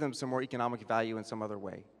give them some more economic value in some other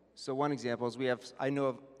way. So one example is I know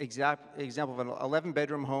of example of an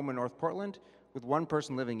 11-bedroom home in North Portland with 1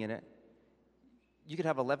 person living in it. You could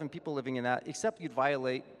have 11 people living in that, except you'd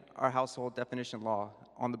violate our household definition law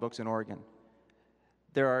on the books in Oregon.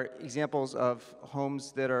 There are examples of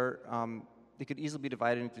homes that they could easily be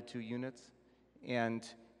divided into 2 units, and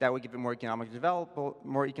that would give it more economic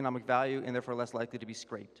value, and therefore less likely to be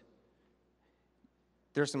scraped.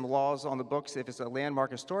 There's some laws on the books, if it's a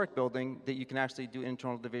landmark historic building, that you can actually do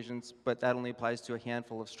internal divisions, but that only applies to a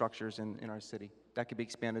handful of structures in our city. That could be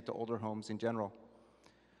expanded to older homes in general.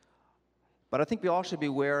 But I think we all should be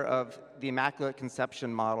aware of the immaculate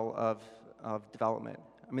conception model of development.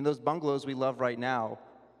 I mean, those bungalows we love right now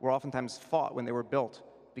were oftentimes fought when they were built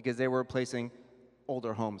because they were replacing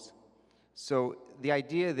older homes. So the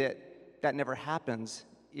idea that that never happens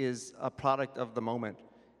is a product of the moment.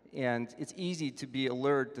 And it's easy to be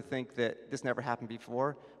allured to think that this never happened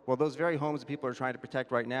before. Well, those very homes that people are trying to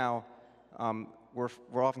protect right now were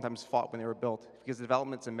oftentimes fought when they were built because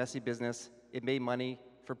development's a messy business. It made money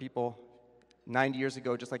for people 90 years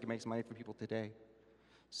ago just like it makes money for people today.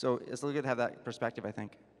 So it's really good to have that perspective, I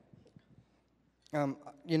think.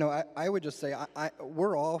 You know, I would just say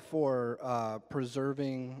we're all for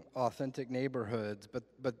preserving authentic neighborhoods,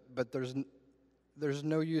 but there's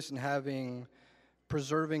no use in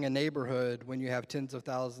preserving a neighborhood when you have tens of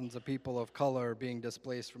thousands of people of color being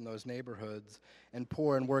displaced from those neighborhoods and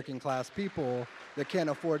poor and working class people that can't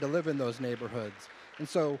afford to live in those neighborhoods. And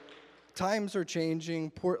so times are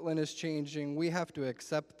changing, Portland is changing, we have to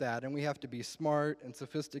accept that, and we have to be smart and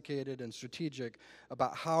sophisticated and strategic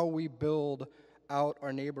about how we build out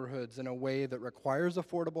our neighborhoods in a way that requires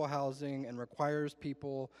affordable housing and requires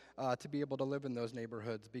people to be able to live in those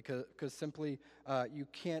neighborhoods because simply you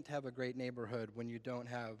can't have a great neighborhood when you don't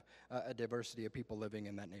have a diversity of people living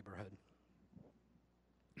in that neighborhood.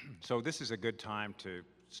 So this is a good time to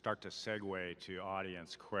start to segue to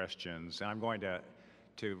audience questions. And I'm going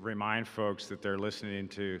to remind folks that they're listening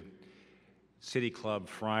to City Club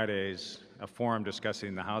Fridays, a forum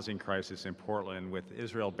discussing the housing crisis in Portland with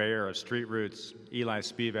Israel Bayer of Street Roots, Eli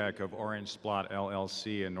Spevak of Orange Splott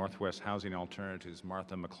LLC, and Northwest Housing Alternatives,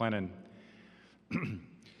 Martha McLennan.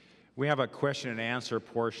 We have a question and answer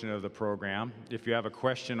portion of the program. If you have a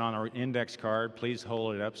question on our index card, please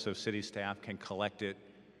hold it up so city staff can collect it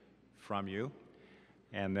from you,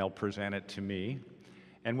 and they'll present it to me.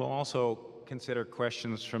 And we'll also consider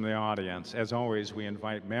questions from the audience. As always, we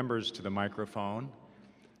invite members to the microphone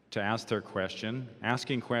to ask their question.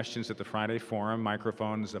 Asking questions at the Friday Forum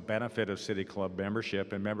microphone is a benefit of City Club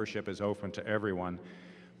membership, and membership is open to everyone.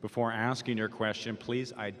 Before asking your question,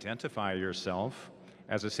 please identify yourself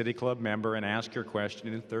as a City Club member and ask your question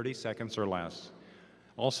in 30 seconds or less.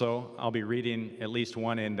 Also, I'll be reading at least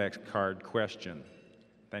one index card question.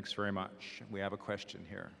 Thanks very much. We have a question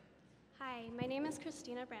here. Hi, my name is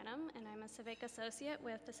Christina Branham, and I'm a Civic Associate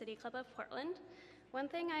with the City Club of Portland. One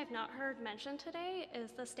thing I have not heard mentioned today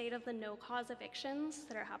is the state of the no-cause evictions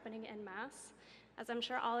that are happening en masse. As I'm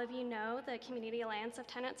sure all of you know, the Community Alliance of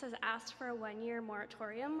Tenants has asked for a 1-year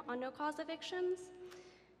moratorium on no-cause evictions.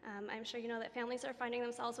 I'm sure you know that families are finding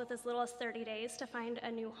themselves with as little as 30 days to find a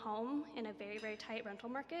new home in a very, very tight rental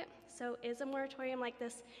market. So is a moratorium like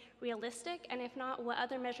this realistic? And if not, what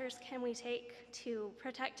other measures can we take to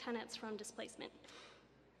protect tenants from displacement?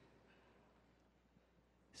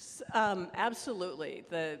 Absolutely.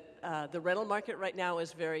 The rental market right now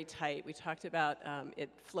is very tight. We talked about it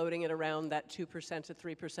floating at around that 2% to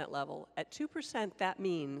 3% level. At 2%, that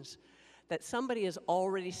means that somebody is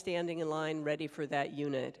already standing in line ready for that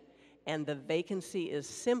unit, and the vacancy is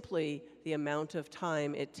simply the amount of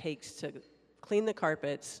time it takes to clean the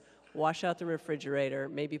carpets, wash out the refrigerator,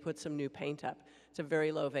 maybe put some new paint up. It's a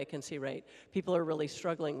very low vacancy rate. People are really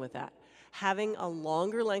struggling with that. Having a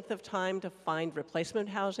longer length of time to find replacement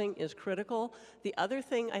housing is critical. The other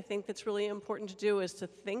thing I think that's really important to do is to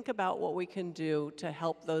think about what we can do to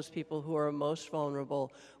help those people who are most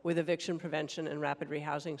vulnerable with eviction prevention and rapid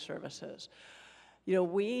rehousing services. You know,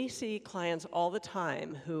 we see clients all the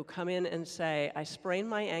time who come in and say, I sprained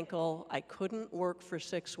my ankle, I couldn't work for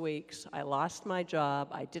 6 weeks, I lost my job,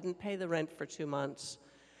 I didn't pay the rent for 2 months,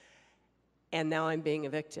 and now I'm being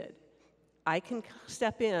evicted. I can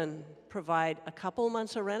step in, provide a couple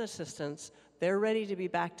months of rent assistance, they're ready to be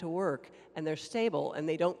back to work, and they're stable, and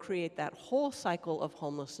they don't create that whole cycle of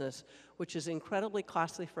homelessness, which is incredibly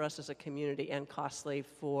costly for us as a community and costly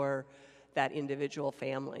for that individual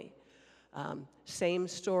family. Same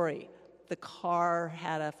story. The car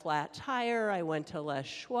had a flat tire. I went to Les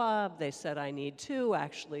Schwab. They said I need 2,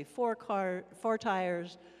 actually 4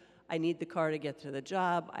 tires. I need the car to get to the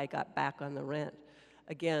job. I got back on the rent.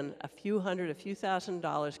 Again, a few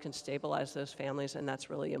 $1,000s can stabilize those families, and that's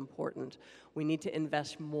really important. We need to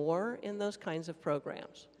invest more in those kinds of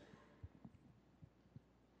programs.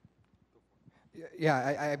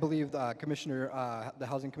 Yeah, I believe the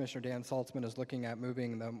Housing Commissioner Dan Saltzman is looking at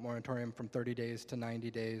moving the moratorium from 30 days to 90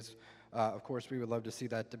 days. Of course, we would love to see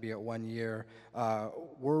that to be at 1 year.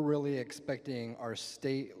 We're really expecting our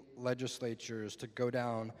state legislatures to go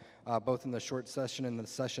down both in the short session and the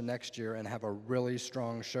session next year and have a really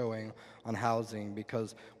strong showing on housing,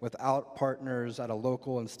 because without partners at a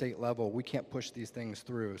local and state level, we can't push these things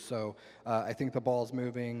through. So I think the ball's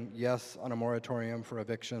moving. Yes, on a moratorium for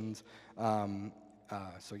evictions.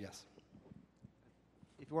 So yes.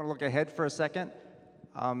 If you want to look ahead for a second,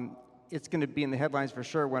 it's going to be in the headlines for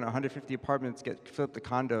sure when 150 apartments get flipped to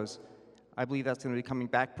condos. I believe that's going to be coming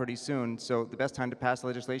back pretty soon. So the best time to pass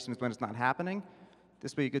legislation is when it's not happening.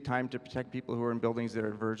 This would be a good time to protect people who are in buildings that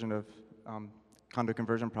are a version of condo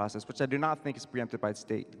conversion process, which I do not think is preempted by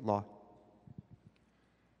state law.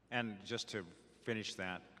 And just to finish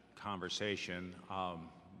that conversation,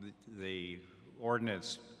 the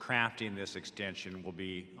ordinance crafting this extension will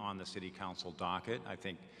be on the City Council docket. I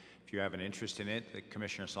think if you have an interest in it, the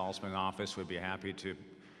Commissioner Salzman's office would be happy to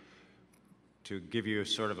give you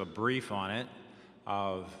sort of a brief on it.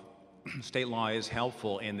 State law is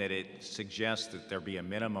helpful in that it suggests that there be a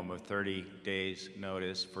minimum of 30 days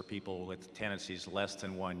notice for people with tenancies less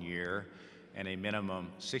than 1 year, and a minimum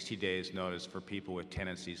 60 days notice for people with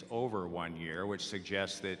tenancies over 1 year, which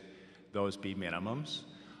suggests that those be minimums.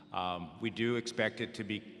 We do expect it to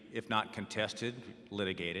be, if not contested,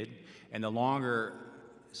 litigated, and the longer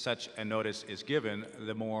such a notice is given,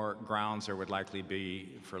 the more grounds there would likely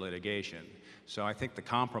be for litigation. So I think the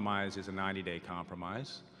compromise is a 90-day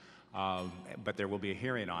compromise, but there will be a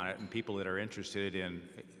hearing on it, and people that are interested in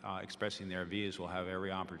expressing their views will have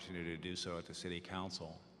every opportunity to do so at the City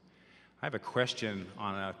Council. I have a question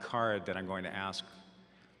on a card that I'm going to ask.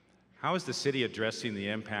 How is the city addressing the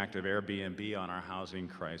impact of Airbnb on our housing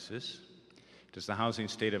crisis? Does the housing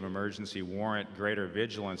state of emergency warrant greater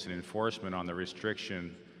vigilance and enforcement on the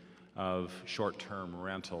restriction of short-term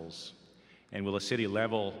rentals? And will the city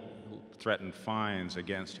level threaten fines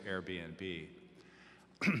against Airbnb?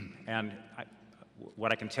 And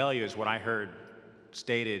what I can tell you is what I heard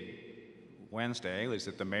stated Wednesday is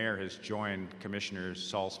that the mayor has joined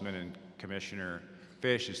Commissioners Salzman and Commissioner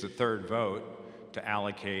Fish as the third vote to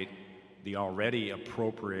allocate the already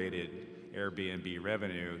appropriated Airbnb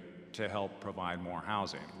revenue to help provide more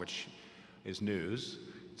housing, which is news.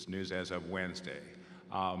 It's news as of Wednesday.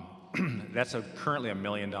 That's currently $1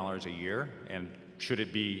 million a year, and should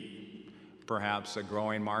it be perhaps a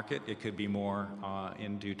growing market, it could be more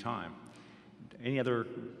in due time. Any other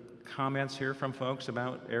comments here from folks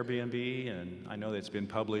about Airbnb? And I know that it's been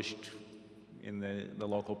published in the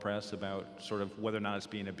local press about sort of whether or not it's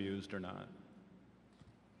being abused or not.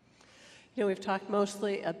 You know, we've talked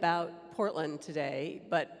mostly about Portland today,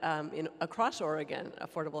 but across Oregon,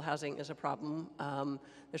 affordable housing is a problem.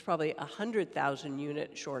 There's probably a 100,000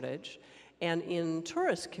 unit shortage. And in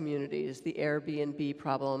tourist communities, the Airbnb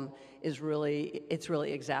problem is really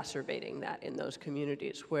exacerbating that in those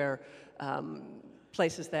communities where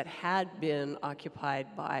places that had been occupied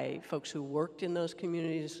by folks who worked in those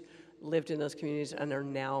communities, lived in those communities, and are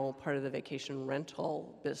now part of the vacation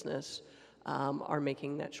rental business are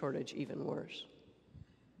making that shortage even worse.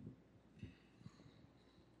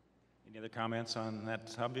 Any other comments on that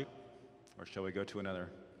subject? Or shall we go to another?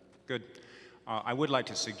 Good. I would like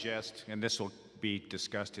to suggest, and this will be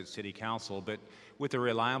discussed at City Council, but with a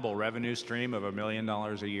reliable revenue stream of $1 million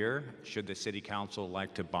a year, should the City Council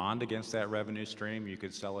like to bond against that revenue stream, you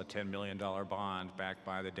could sell a $10 million bond backed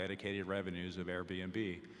by the dedicated revenues of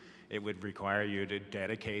Airbnb. It would require you to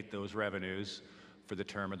dedicate those revenues for the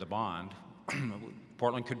term of the bond.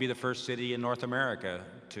 Portland could be the first city in North America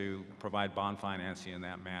to provide bond financing in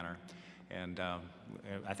that manner. And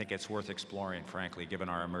I think it's worth exploring, frankly, given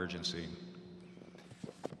our emergency.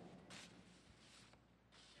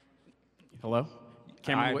 Hello?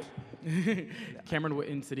 Cameron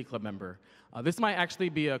Witten, City Club member. This might actually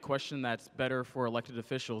be a question that's better for elected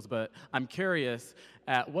officials, but I'm curious,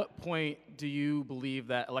 at what point do you believe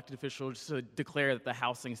that elected officials should declare that the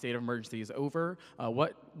housing state of emergency is over?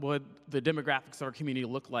 What would the demographics of our community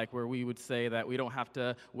look like where we would say that we don't have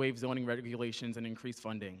to waive zoning regulations and increase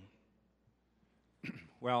funding?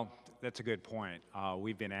 Well, that's a good point.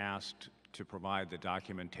 We've been asked to provide the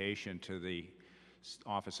documentation to the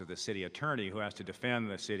Office of the City Attorney, who has to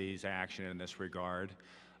defend the city's action in this regard.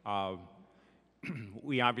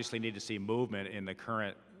 We obviously need to see movement in the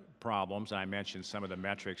current problems, and I mentioned some of the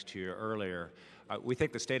metrics to you earlier. We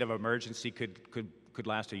think the state of emergency could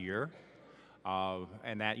last a year,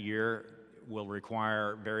 and that year will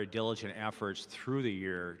require very diligent efforts through the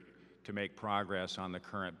year to make progress on the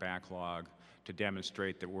current backlog, to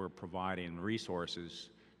demonstrate that we're providing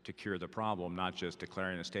resources to cure the problem, not just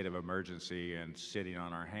declaring a state of emergency and sitting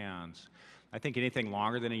on our hands. I think anything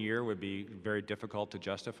longer than a year would be very difficult to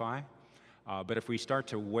justify. But if we start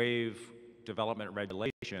to waive development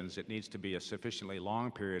regulations, it needs to be a sufficiently long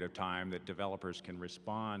period of time that developers can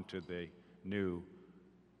respond to the new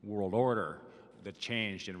world order, the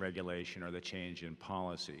change in regulation or the change in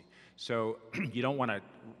policy. So you don't want to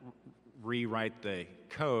rewrite the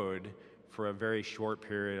code for a very short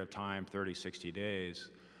period of time, 30, 60 days.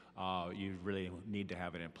 You really need to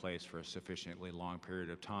have it in place for a sufficiently long period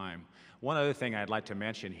of time. One other thing I'd like to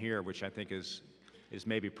mention here, which I think is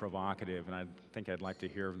maybe provocative, and I think I'd like to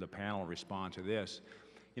hear the panel respond to this.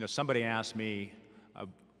 You know, somebody asked me,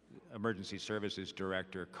 Emergency Services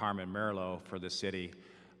Director Carmen Merlo for the city,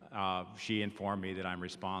 she informed me that I'm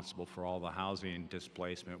responsible for all the housing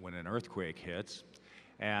displacement when an earthquake hits.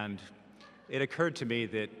 And it occurred to me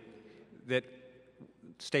that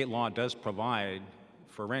state law does provide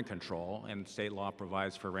for rent control, and state law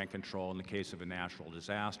provides for rent control in the case of a natural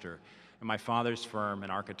disaster. And my father's firm,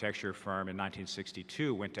 an architecture firm, in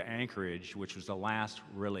 1962 went to Anchorage, which was the last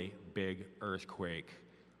really big earthquake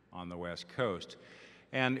on the West Coast.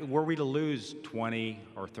 And were we to lose 20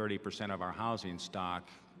 or 30% of our housing stock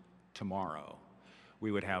tomorrow,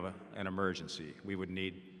 we would have an emergency. We would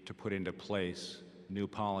need to put into place new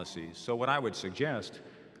policies. So what I would suggest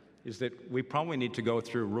is that we probably need to go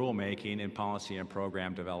through rulemaking and policy and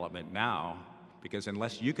program development now, because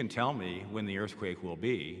unless you can tell me when the earthquake will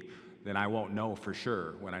be, then I won't know for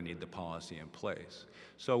sure when I need the policy in place.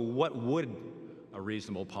 So what would a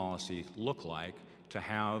reasonable policy look like to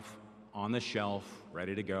have on the shelf,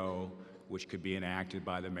 ready to go, which could be enacted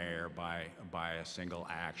by the mayor by a single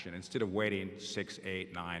action, instead of waiting 6,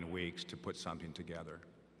 8, 9 weeks to put something together?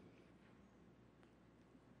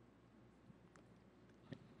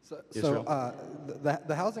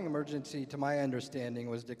 The housing emergency, to my understanding,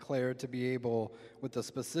 was declared to be able, with the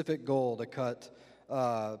specific goal, to cut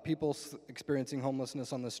people experiencing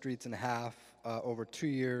homelessness on the streets in half over 2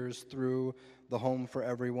 years through the Home for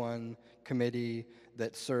Everyone committee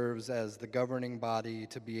that serves as the governing body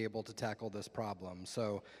to be able to tackle this problem.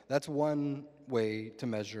 So that's one way to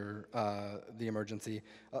measure the emergency.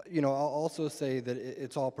 You know, I'll also say that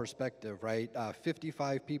it's all perspective, right?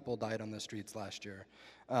 55 people died on the streets last year.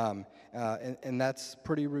 And that's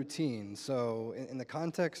pretty routine. So in the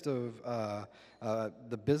context of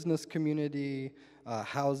the business community,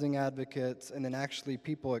 housing advocates, and then actually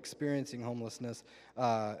people experiencing homelessness,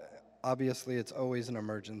 obviously it's always an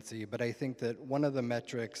emergency. But I think that one of the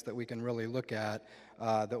metrics that we can really look at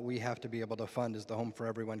that we have to be able to fund is the Home for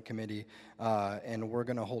Everyone committee, and we're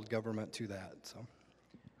going to hold government to that. So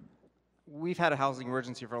We've had a housing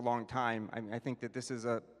emergency for a long time. I think that this is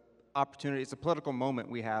a opportunity, it's a political moment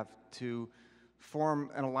we have to form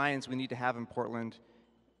an alliance we need to have in Portland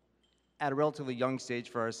at a relatively young stage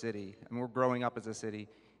for our city. I mean, we're growing up as a city,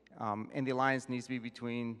 and the alliance needs to be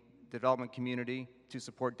between the development community to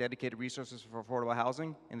support dedicated resources for affordable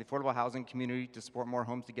housing, and the affordable housing community to support more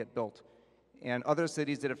homes to get built. And other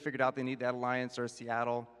cities that have figured out they need that alliance are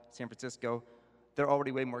Seattle, San Francisco. They're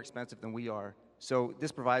already way more expensive than we are. So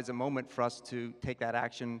this provides a moment for us to take that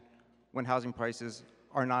action when housing prices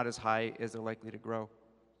are not as high as they're likely to grow.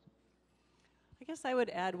 I guess I would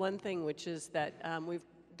add one thing, which is that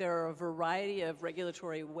there are a variety of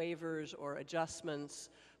regulatory waivers or adjustments,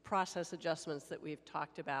 process adjustments that we've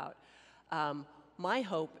talked about. My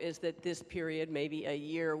hope is that this period, maybe a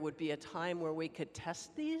year, would be a time where we could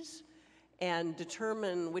test these and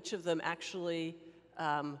determine which of them actually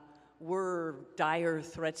were dire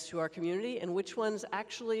threats to our community and which ones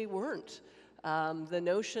actually weren't. The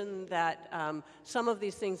notion that some of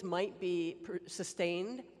these things might be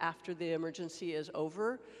sustained after the emergency is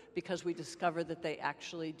over because we discover that they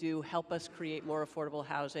actually do help us create more affordable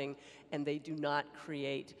housing and they do not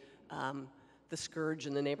create the scourge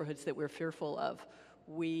in the neighborhoods that we're fearful of.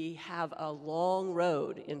 We have a long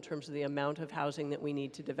road in terms of the amount of housing that we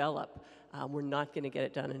need to develop. We're not going to get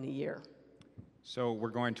it done in a year. So we're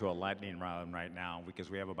going to a lightning round right now because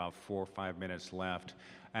we have about 4 or 5 minutes left.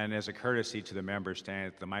 And as a courtesy to the members standing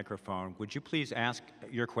at the microphone, would you please ask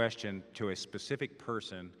your question to a specific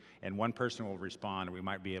person, and one person will respond, and we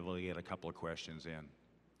might be able to get a couple of questions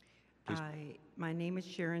in. My name is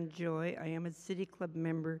Sharon Joy. I am a City Club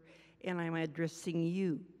member, and I'm addressing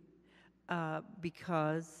you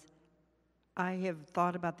because I have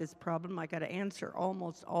thought about this problem. I got to answer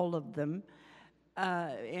almost all of them.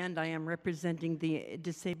 And I am representing the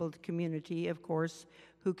disabled community, of course,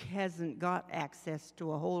 who hasn't got access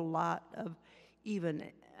to a whole lot of even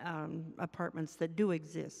apartments that do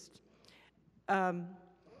exist.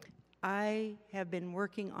 I have been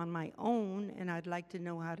working on my own, and I'd like to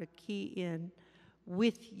know how to key in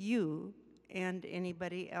with you and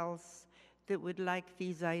anybody else that would like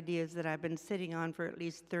these ideas that I've been sitting on for at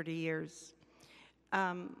least 30 years.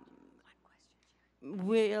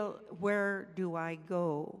 Where do I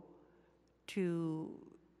go to,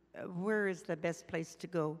 where is the best place to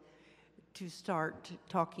go to start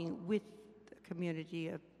talking with the community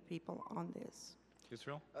of people on this?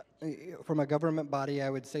 Israel? From a government body, I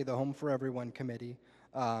would say the Home for Everyone Committee.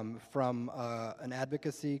 From an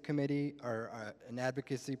advocacy committee or an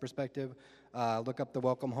advocacy perspective, look up the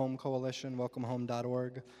Welcome Home Coalition,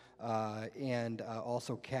 welcomehome.org, and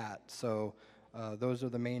also CAT. So those are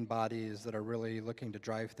the main bodies that are really looking to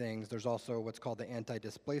drive things. There's also what's called the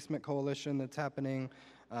Anti-Displacement Coalition that's happening.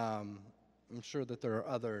 I'm sure that there are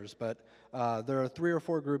others, but there are 3 or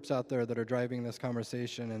 4 groups out there that are driving this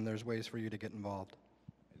conversation, and there's ways for you to get involved.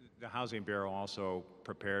 The Housing Bureau also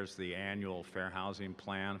prepares the annual Fair Housing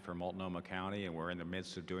Plan for Multnomah County, and we're in the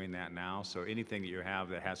midst of doing that now. So anything that you have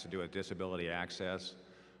that has to do with disability access,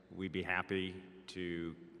 we'd be happy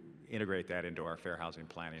to integrate that into our fair housing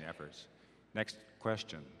planning efforts. Next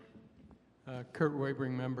question. Kurt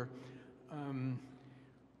Wabering, member.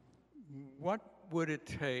 What would it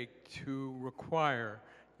take to require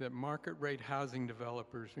that market rate housing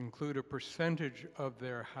developers include a percentage of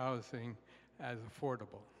their housing as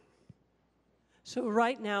affordable? So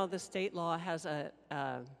right now, the state law has a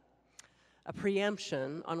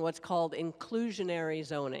preemption on what's called inclusionary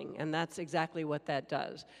zoning, and that's exactly what that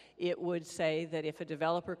does. It would say that if a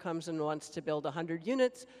developer comes and wants to build 100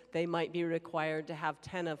 units, they might be required to have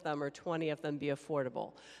 10 of them or 20 of them be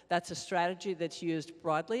affordable. That's a strategy that's used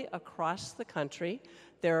broadly across the country.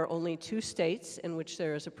 There are only 2 states in which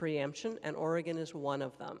there is a preemption, and Oregon is one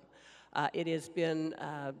of them. It has been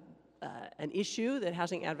an issue that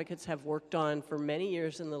housing advocates have worked on for many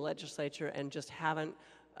years in the legislature and just haven't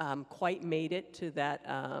quite made it to that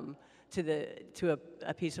to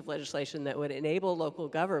a piece of legislation that would enable local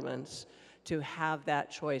governments to have that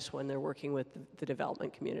choice when they're working with the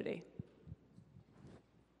development community.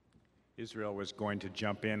 Israel was going to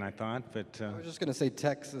jump in, I thought, but I was just going to say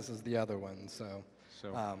Texas is the other one. So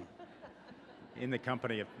in the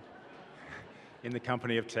company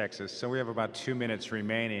of Texas. So we have about 2 minutes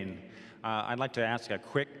remaining. I'd like to ask a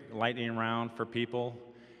quick lightning round for people.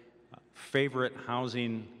 Favorite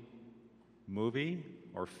housing movie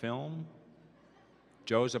or film?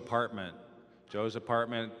 Joe's Apartment. Joe's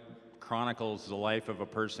Apartment chronicles the life of a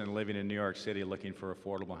person living in New York City looking for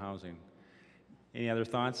affordable housing. Any other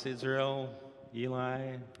thoughts, Israel,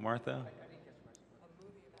 Eli, Martha?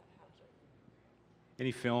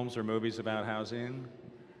 Any films or movies about housing?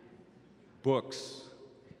 Books.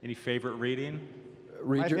 Any favorite reading?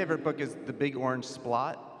 My favorite book is The Big Orange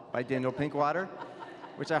Splott by Daniel Pinkwater,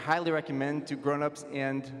 which I highly recommend to grown-ups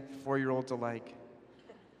and 4-year-olds alike.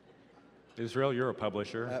 Israel, you're a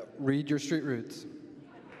publisher. Read Your Street Roots.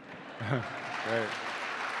 Great.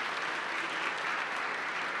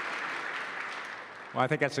 Well, I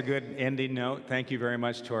think that's a good ending note. Thank you very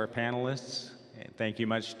much to our panelists. And thank you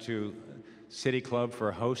much to City Club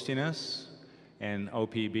for hosting us and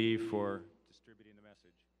OPB for distributing the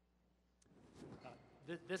message.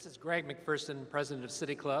 This is Greg McPherson, president of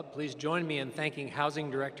City Club. Please join me in thanking Housing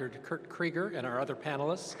Director Kurt Creager and our other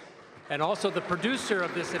panelists. and also the producer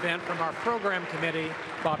of this event from our program committee,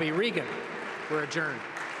 Bobby Regan. We're adjourned.